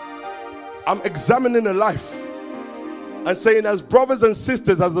 I'm examining a life and saying, as brothers and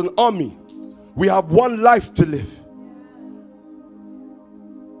sisters, as an army, we have one life to live.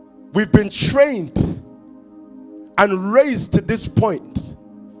 We've been trained and raised to this point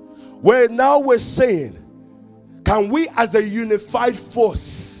where now we're saying, can we as a unified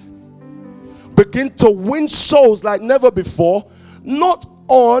force begin to win souls like never before, not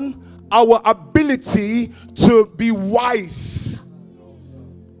on our ability to be wise,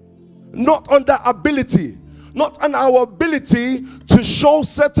 not on that ability, not on our ability to show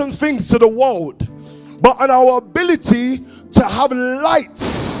certain things to the world, but on our ability to have light.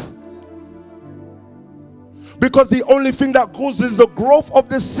 Because the only thing that causes the growth of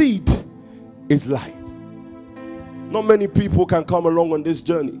the seed is light. Not many people can come along on this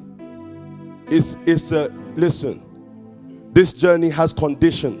journey. Listen, this journey has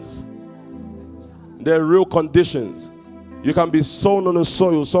conditions. There are real conditions. You can be sown on the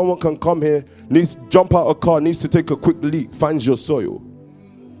soil. Someone can come here, needs to jump out a car, needs to take a quick leak, finds your soil.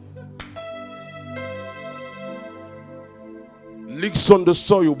 Leaks on the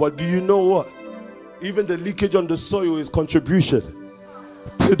soil, but do you know what? Even the leakage on the soil is contribution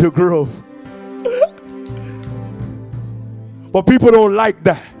to the growth. But people don't like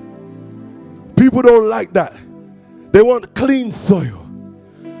that. people don't like that. They want clean soil,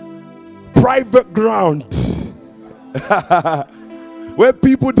 private ground, where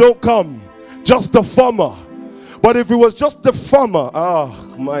people don't come, just the farmer. But if it was just the farmer,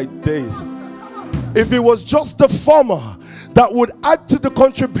 my days. If it was just the farmer that would add to the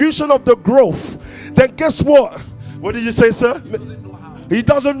contribution of the growth, then guess what? What did you say, sir? He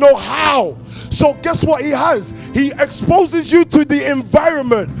doesn't know how. So guess what he has? He exposes you to the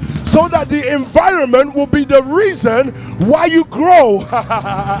environment so that the environment will be the reason why you grow.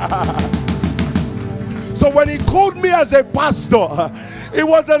 So when he called me as a pastor, it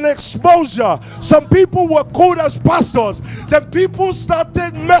was an exposure. Some people were called as pastors. Then people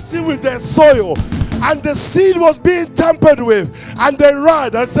started messing with their soil, and the seed was being tampered with, and they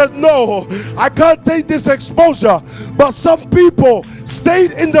ran and said, no, I can't take this exposure. But some people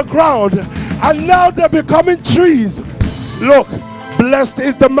stayed in the ground, and now they're becoming trees. Look, blessed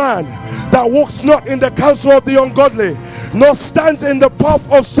is the man that walks not in the counsel of the ungodly, nor stands in the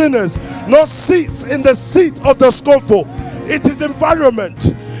path of sinners, nor sits in the seat of the scornful. It is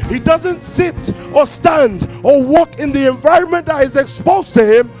environment. He doesn't sit or stand or walk in the environment that is exposed to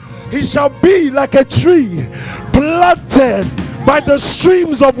him. He shall be like a tree planted by the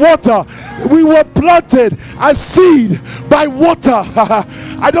streams of water. We were planted as seed by water.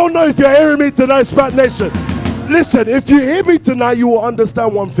 I don't know if you're hearing me tonight, Spat Nation. Listen, if you hear me tonight, you will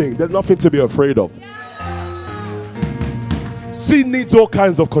understand one thing. There's nothing to be afraid of. Seed needs all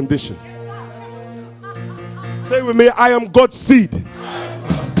kinds of conditions. Say with me, I am God's seed.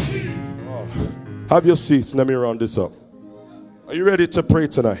 Have your seats. Let me round this up. Are you ready to pray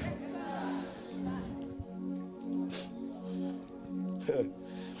tonight?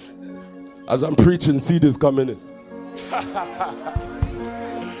 As I'm preaching, seed is coming in.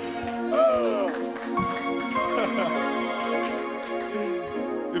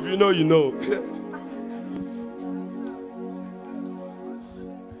 If you know, you know.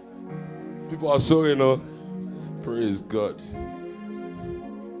 People are so, praise God.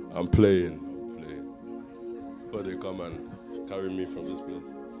 I'm playing. Before they come and carry me from this place.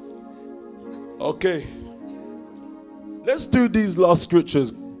 Okay. Let's do these last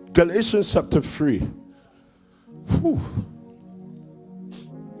scriptures. Galatians chapter 3. Whew.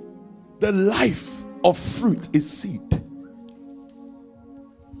 The life of fruit is seed.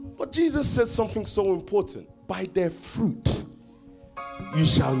 But Jesus said something so important. By their fruit, you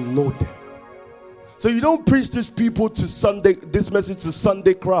shall know them. So you don't preach this message to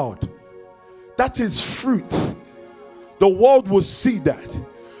Sunday crowd. That is fruit. The world will see that.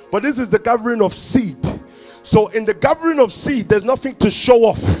 But this is the gathering of seed. So in the gathering of seed, there's nothing to show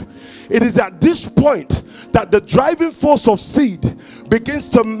off. It is at this point that the driving force of seed begins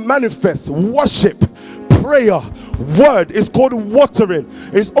to manifest. Worship, prayer, word is called watering.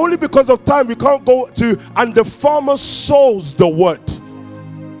 It's only because of time we can't go to, and the farmer sows the word.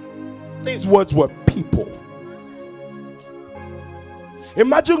 These words were people.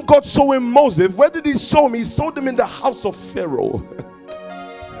 Imagine God sowing Moses. Where did he sow him? He sowed him in the house of Pharaoh.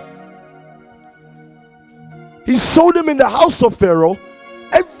 He sowed him in the house of Pharaoh.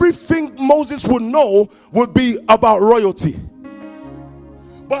 Everything Moses would know would be about royalty.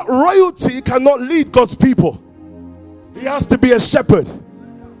 But royalty cannot lead God's people. He has to be a shepherd.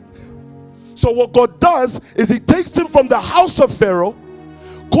 So what God does is he takes him from the house of Pharaoh,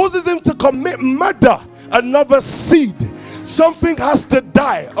 causes him to commit murder, another seed. Something has to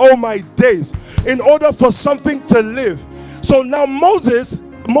die, oh my days, in order for something to live. So now Moses'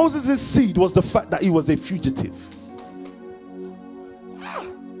 seed was the fact that he was a fugitive.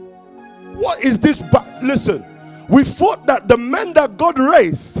 What is this? Listen, we thought that the men that God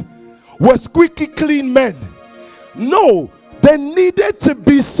raised were squeaky clean men. No, there needed to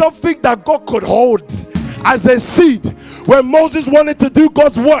be something that God could hold as a seed. When Moses wanted to do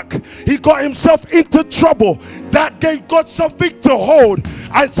God's work, he got himself into trouble. That gave God something to hold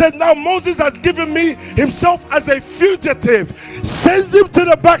and said, now Moses has given me himself as a fugitive. Sends him to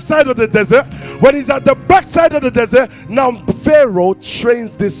the backside of the desert. When he's at the backside of the desert, now Pharaoh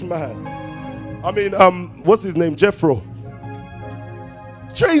trains this man. What's his name? Jethro.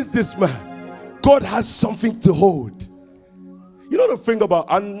 Trains this man. God has something to hold. You know the thing about,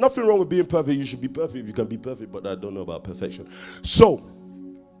 and nothing wrong with being perfect. You should be perfect if you can be perfect, but I don't know about perfection. So,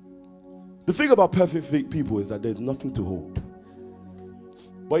 the thing about perfect people is that there's nothing to hold.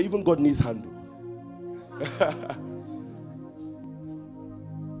 But even God needs handle.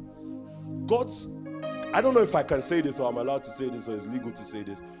 I don't know if I can say this or I'm allowed to say this or it's legal to say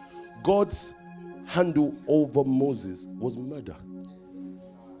this. God's handle over Moses was murder.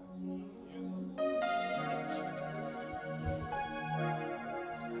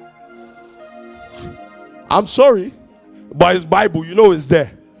 I'm sorry, but it's Bible. You know it's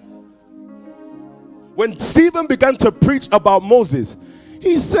there. When Stephen began to preach about Moses,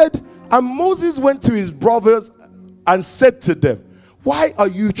 he said, and Moses went to his brothers and said to them, why are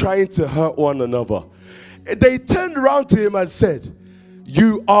you trying to hurt one another? They turned around to him and said, do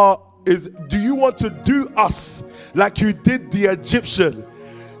you want to do us like you did the Egyptian?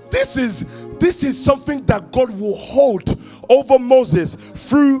 This is something that God will hold over Moses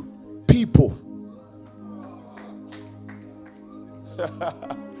through people.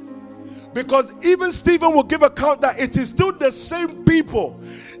 Because even Stephen will give account that it is still the same people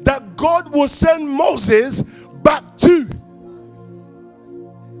that God will send Moses back to.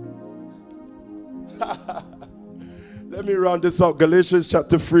 Let me round this up. Galatians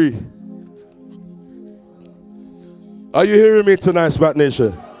chapter 3. Are you hearing me tonight, Spat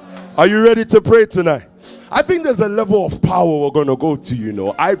Nation? Are you ready to pray tonight? I think there's a level of power we're going to go to, you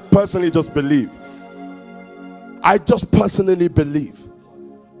know. I personally just believe.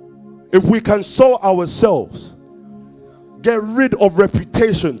 If we can sow ourselves, get rid of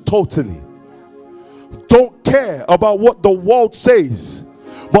reputation totally, don't care about what the world says,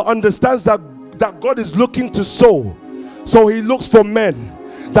 but understands that God is looking to sow. So he looks for men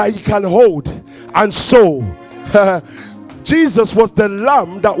that he can hold and sow. Jesus was the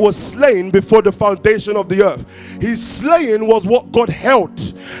lamb that was slain before the foundation of the earth. His slaying was what God held.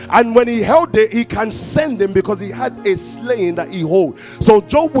 And when he held it, he can send him because he had a slaying that he hold. So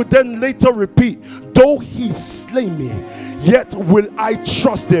Job would then later repeat, though he slay me, yet will I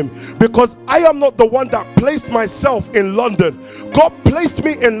trust him, because I am not the one that placed myself in London. God placed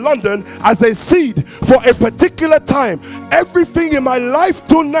me in London as a seed for a particular time. Everything in my life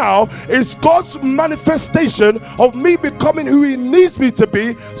till now is God's manifestation of me becoming who he needs me to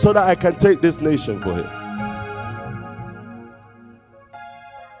be so that I can take this nation for him.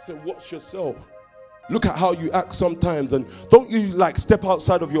 So watch yourself. Look at how you act sometimes, and don't you like step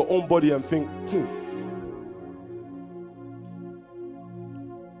outside of your own body and think,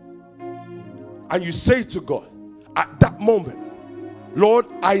 And you say to God, at that moment, Lord,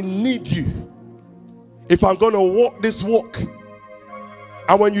 I need you if I'm going to walk this walk.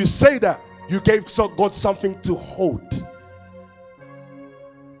 And when you say that, you gave God something to hold.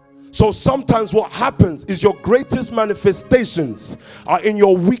 So sometimes what happens is your greatest manifestations are in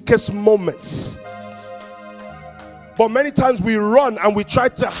your weakest moments. But many times we run and we try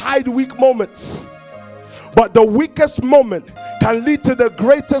to hide weak moments. But the weakest moment can lead to the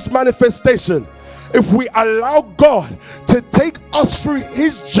greatest manifestation if we allow God to take us through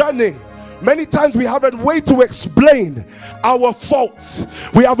his journey. Many times we have a way to explain our faults.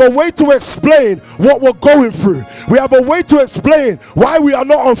 We have a way to explain what we're going through. We have a way to explain why we are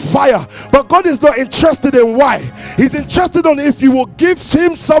not on fire. But God is not interested in why. He's interested in if you will give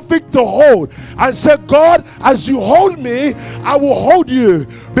him something to hold and say, God, as you hold me, I will hold you.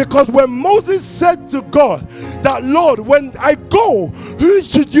 Because when Moses said to God that, Lord, when I go, who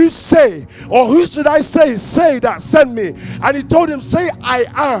should you say, or who should I say that sent me? And he told him, say, I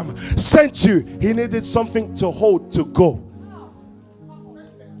am sent you. He needed something to hold to go.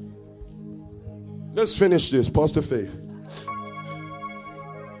 Let's finish this, Pastor Faith.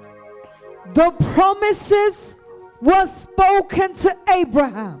 The promises were spoken to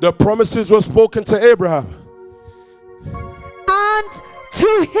Abraham. The promises were spoken to Abraham. And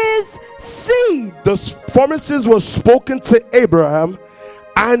to his seed. The promises were spoken to Abraham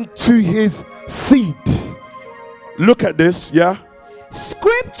and to his seed. Look at this, yeah?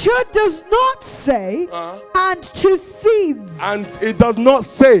 Scripture does not say and to seeds. And it does not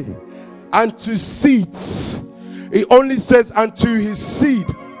say and to seeds. It only says and to his seed,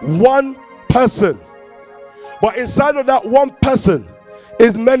 one person. But inside of that one person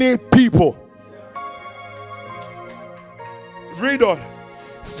is many people. Read on.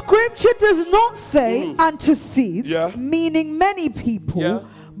 Scripture does not say unto seeds, meaning many people,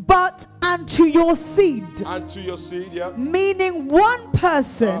 but unto your seed. Unto your seed, meaning one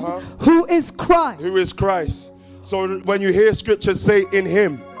person who is Christ. Who is Christ. So when you hear scripture say in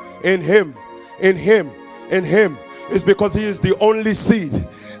him, in him, in him, in him, it's because he is the only seed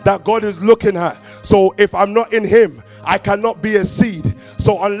that God is looking at. So if I'm not in him, I cannot be a seed.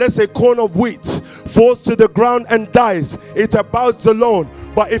 So unless a corn of wheat falls to the ground and dies, it abides alone.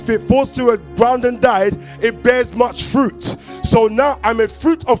 But if it falls to the ground and died, it bears much fruit. So now I'm a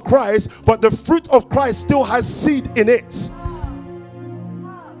fruit of Christ, but the fruit of Christ still has seed in it.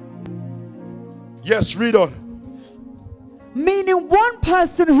 Yes, read on. Meaning one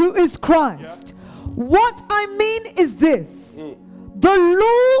person who is Christ. What I mean is this. The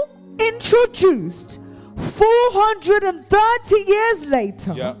law introduced 430 years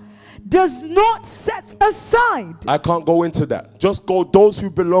later does not set aside. I can't go into that. Just go those who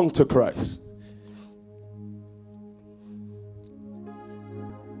belong to Christ.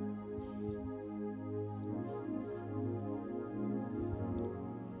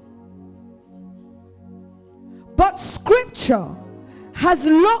 But Scripture has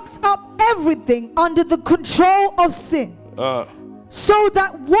locked up everything under the control of sin, so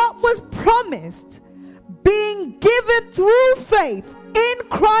that what was promised, being given through faith in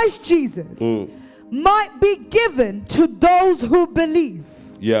Christ Jesus, might be given to those who believe.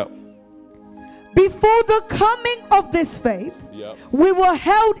 Yeah. Before the coming of this faith, we were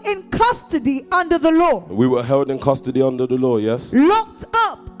held in custody under the law. We were held in custody under the law, yes. Locked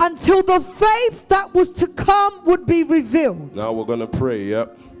up until the faith that was to come would be revealed. Now we're going to pray,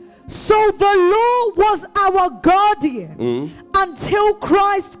 yep. So the law was our guardian until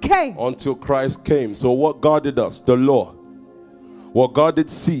Christ came. Until Christ came. So what guarded us? The law. What guarded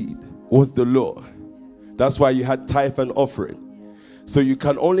seed was the law. That's why you had tithe and offering. So you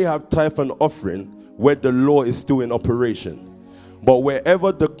can only have tithe and offering where the law is still in operation. But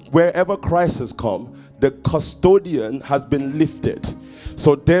wherever Christ has come, the custodian has been lifted.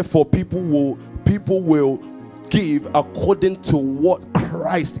 So therefore people will give according to what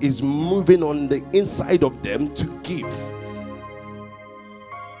Christ is moving on the inside of them to give.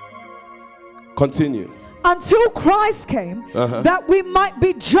 Continue. Until Christ came, that we might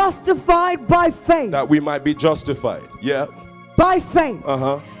be justified by faith. That we might be justified. Yeah. By faith.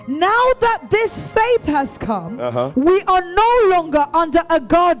 Now that this faith has come, we are no longer under a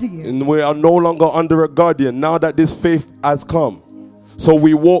guardian. And we are no longer under a guardian now that this faith has come. So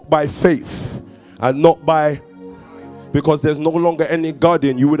we walk by faith and not by, because there's no longer any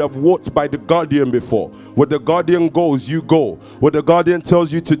guardian. You would have walked by the guardian before. Where the guardian goes, you go. What the guardian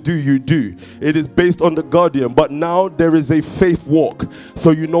tells you to do, you do. It is based on the guardian. But now there is a faith walk.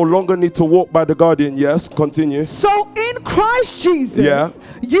 So you no longer need to walk by the guardian. Yes, continue. So in Christ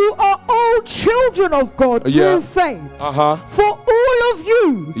Jesus, you are all children of God through faith. For all of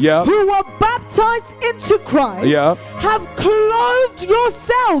you who were baptized into Christ have clothed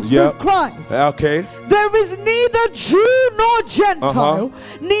yourselves with Christ. Okay. There is neither Jew nor Gentile,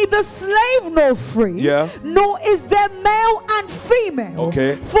 neither slave nor free, nor is there male and female.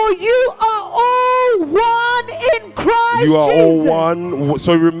 Okay. For you are all one in Christ Jesus. You are all one.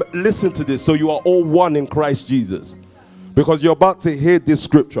 So listen to this. So you are all one in Christ Jesus. Because you're about to hear this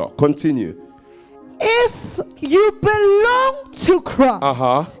scripture. Continue. If you belong to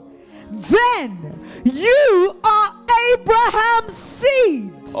Christ, then you are Abraham's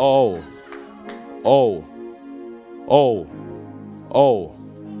seed. Oh.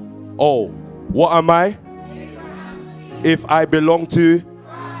 What am I? If I belong to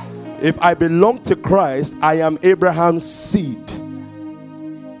Christ, I am Abraham's seed.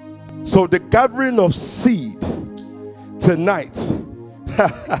 So the gathering of seed tonight,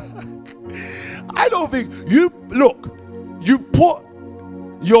 I don't think you put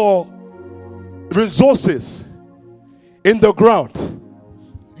your resources in the ground.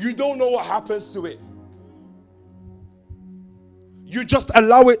 You don't know what happens to it. You just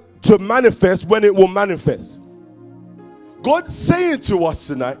allow it to manifest when it will manifest. God's saying to us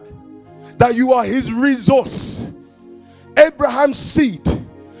tonight that you are his resource, Abraham's seed.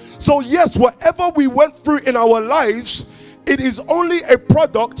 So yes, whatever we went through in our lives, it is only a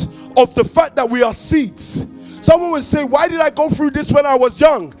product of the fact that we are seeds. Someone will say, why did I go through this when I was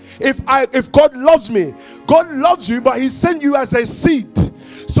young? If God loves me, God loves you, but he sent you as a seed.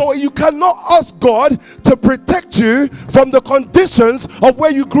 So you cannot ask God to protect you from the conditions of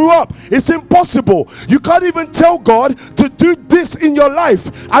where you grew up. It's impossible. You can't even tell God to do this in your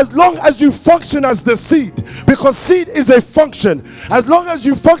life as long as you function as the seed. Because seed is a function. As long as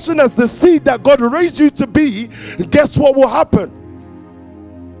you function as the seed that God raised you to be, guess what will happen?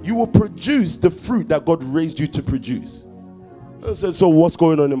 You will produce the fruit that God raised you to produce. I said, so what's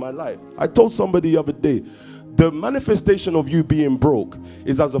going on in my life? I told somebody the other day, the manifestation of you being broke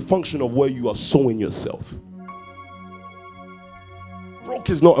is as a function of where you are sowing yourself. Broke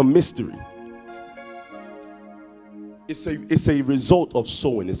is not a mystery. It's a result of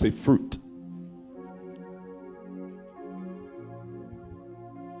sowing. It's a fruit.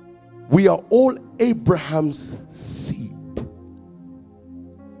 We are all Abraham's seed.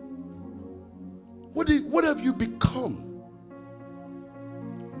 What have you become?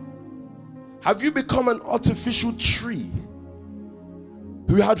 Have you become an artificial tree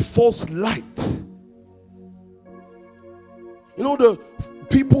who had false light? You know, the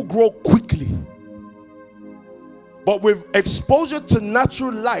people grow quickly, but with exposure to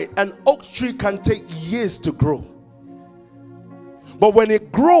natural light, an oak tree can take years to grow. But when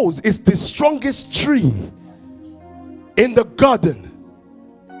it grows, it's the strongest tree in the garden.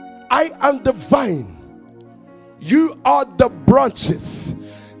 I am the vine. You are the branches.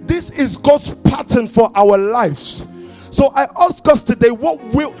 This is God's pattern for our lives. So I ask us today,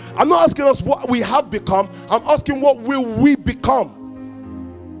 I'm not asking us what we have become. I'm asking, what will we become?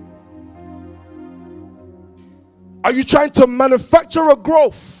 Are you trying to manufacture a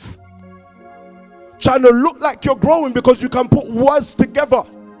growth? Trying to look like you're growing because you can put words together?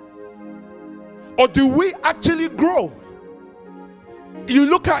 Or do we actually grow? You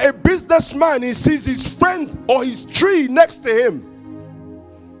look at a businessman, he sees his friend or his tree next to him,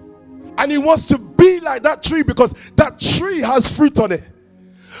 and he wants to be like that tree because that tree has fruit on it.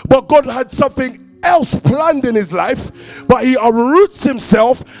 But God had something else planned in his life, but he uproots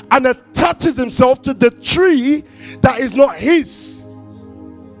himself and attaches himself to the tree that is not his.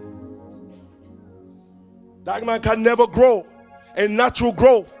 That man can never grow a natural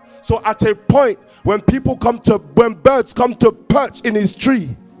growth. So at a point, when birds come to perch in his tree,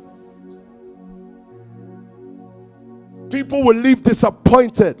 people will leave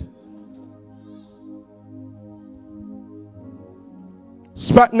disappointed.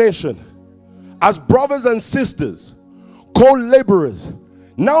 SPAC Nation, as brothers and sisters, co-laborers,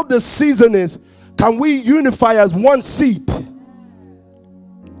 now the season is, can we unify as one seed?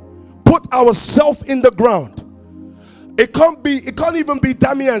 Put ourselves in the ground. It can't even be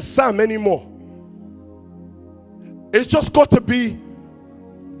Dammy and Sam anymore. It's just got to be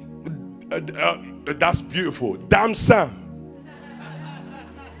that's beautiful. Damn Sam.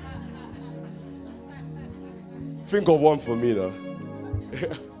 Think of one for me now.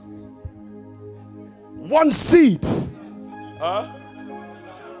 One seed.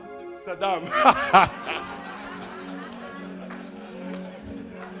 Saddam.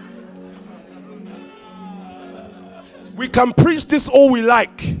 We can preach this all we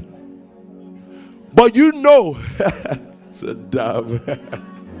like, but you know, Saddam.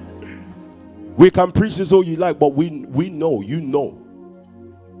 We can preach this all you like, but we know, you know.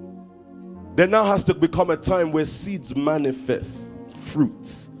 There now has to become a time where seeds manifest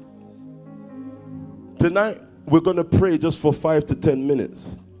fruits. Tonight, we're going to pray just for 5 to 10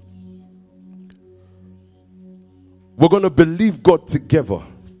 minutes. We're going to believe God together.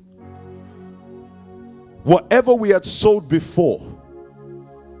 Whatever we had sowed before,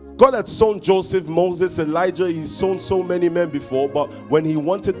 God had sown Joseph, Moses, Elijah. He's sown so many men before, but when he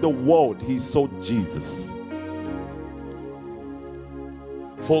wanted the world, he sowed Jesus.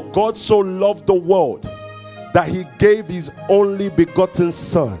 For God so loved the world that he gave his only begotten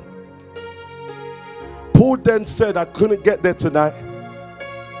son. Paul then said, I couldn't get there tonight.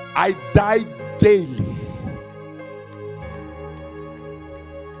 I die daily.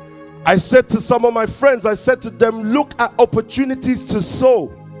 I said to some of my friends, I said to them, look at opportunities to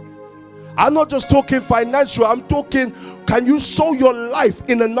sow. I'm not just talking financial, I'm talking, can you sow your life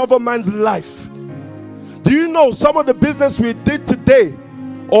in another man's life? Do you know some of the business we did today,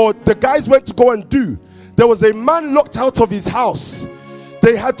 or the guys went to go and do, there was a man locked out of his house.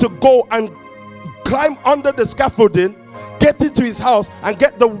 They had to go and climb under the scaffolding, get into his house and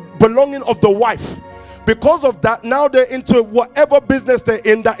get the belonging of the wife. Because of that, now they're into whatever business they're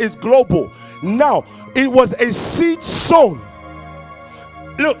in that is global. Now, it was a seed sown.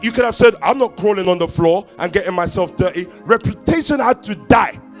 Look, you could have said, I'm not crawling on the floor and getting myself dirty. Reputation had to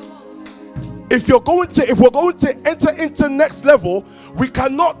die. If we're going to enter into next level, we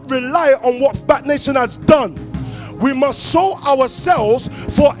cannot rely on what SPAC Nation has done. We must sow ourselves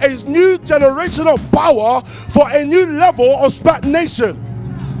for a new generation of power, for a new level of SPAC Nation.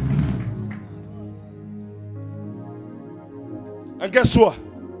 And guess what?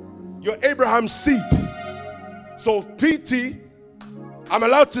 You're Abraham's seed. So PT, I'm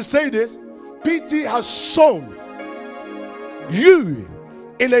allowed to say this, PT has sown you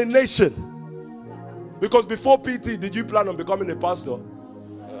in a nation. Because before PT, did you plan on becoming a pastor?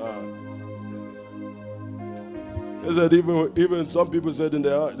 They said even some people said in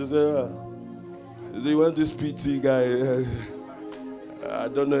their heart, they say, when this PT guy, I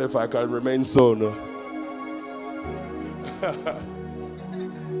don't know if I can remain so, no.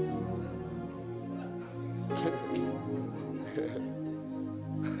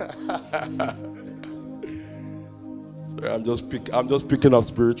 Sorry, I'm just picking up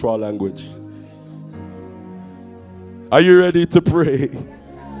spiritual language. Are you ready to pray?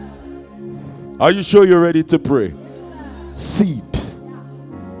 Are you sure you're ready to pray? Seed.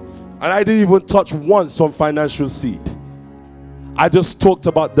 And I didn't even touch once on financial seed. I just talked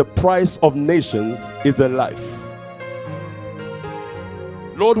about the price of nations is a life.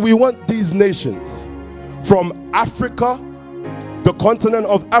 Lord, we want these nations from Africa the continent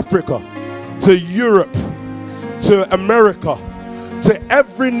of Africa, to Europe, to America, to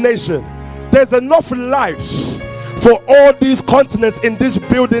every nation. There's enough lives for all these continents in this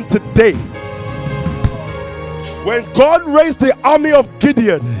building today. When God raised the army of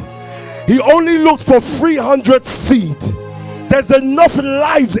Gideon, he only looked for 300 seed. There's enough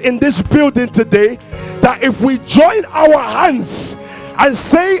lives in this building today that if we join our hands and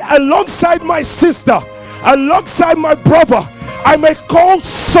say, alongside my sister, alongside my brother, I'm a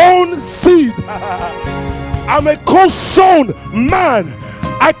co-sown seed. I'm a co-sown man.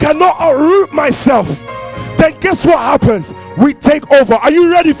 I cannot uproot myself. Then guess what happens? We take over. Are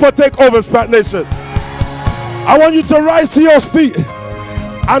you ready for takeover, Spat Nation? I want you to rise to your feet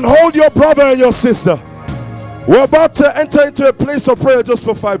and hold your brother and your sister. We're about to enter into a place of prayer just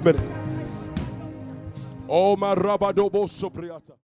for 5 minutes. Oh, my Rabadobo Sopriata.